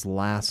 Kyle's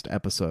last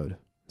episode.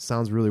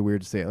 Sounds really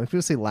weird to say. I'm going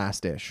to say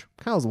last-ish.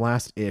 Kyle's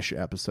last-ish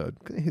episode.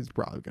 He's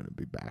probably going to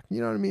be back.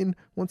 You know what I mean?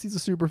 Once he's a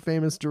super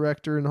famous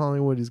director in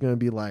Hollywood, he's going to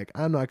be like,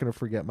 I'm not going to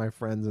forget my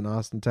friends in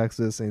Austin,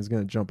 Texas, and he's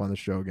going to jump on the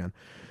show again.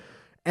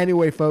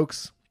 Anyway,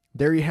 folks,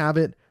 there you have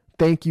it.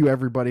 Thank you,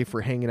 everybody,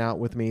 for hanging out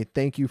with me.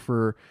 Thank you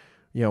for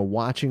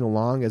watching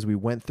along as we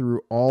went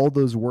through all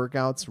those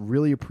workouts.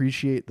 Really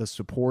appreciate the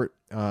support.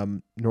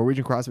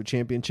 Norwegian CrossFit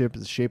Championship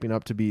is shaping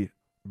up to be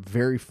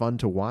very fun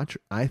to watch,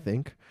 I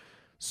think.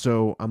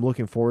 So I'm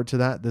looking forward to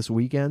that this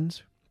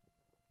weekend.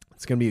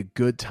 It's going to be a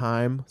good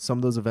time. Some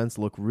of those events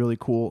look really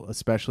cool,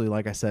 especially,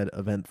 like I said,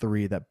 event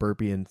 3, that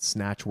burpee and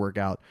snatch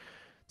workout.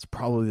 It's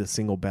probably the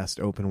single best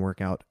open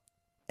workout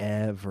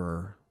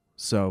ever.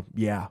 So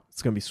yeah,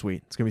 it's going to be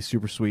sweet. It's going to be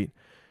super sweet.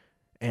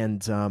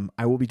 And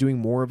I will be doing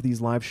more of these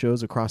live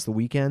shows across the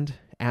weekend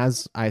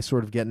as I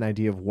sort of get an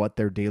idea of what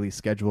their daily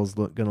schedule is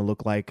going to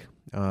look like.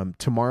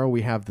 Tomorrow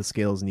we have the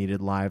Scale is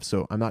Needed live,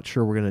 so I'm not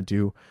sure we're going to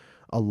do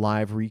a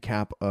live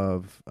recap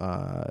of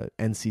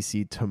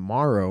NCC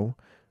tomorrow,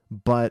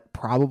 but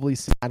probably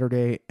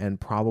Saturday and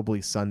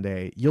probably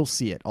Sunday, you'll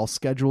see it. I'll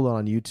schedule it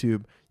on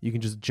YouTube. You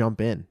can just jump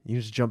in. You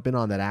can just jump in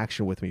on that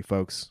action with me,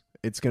 folks.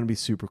 It's going to be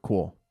super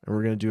cool, and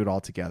we're going to do it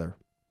all together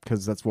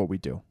because that's what we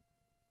do.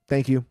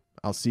 Thank you.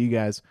 I'll see you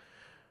guys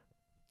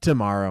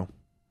tomorrow.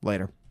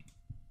 Later.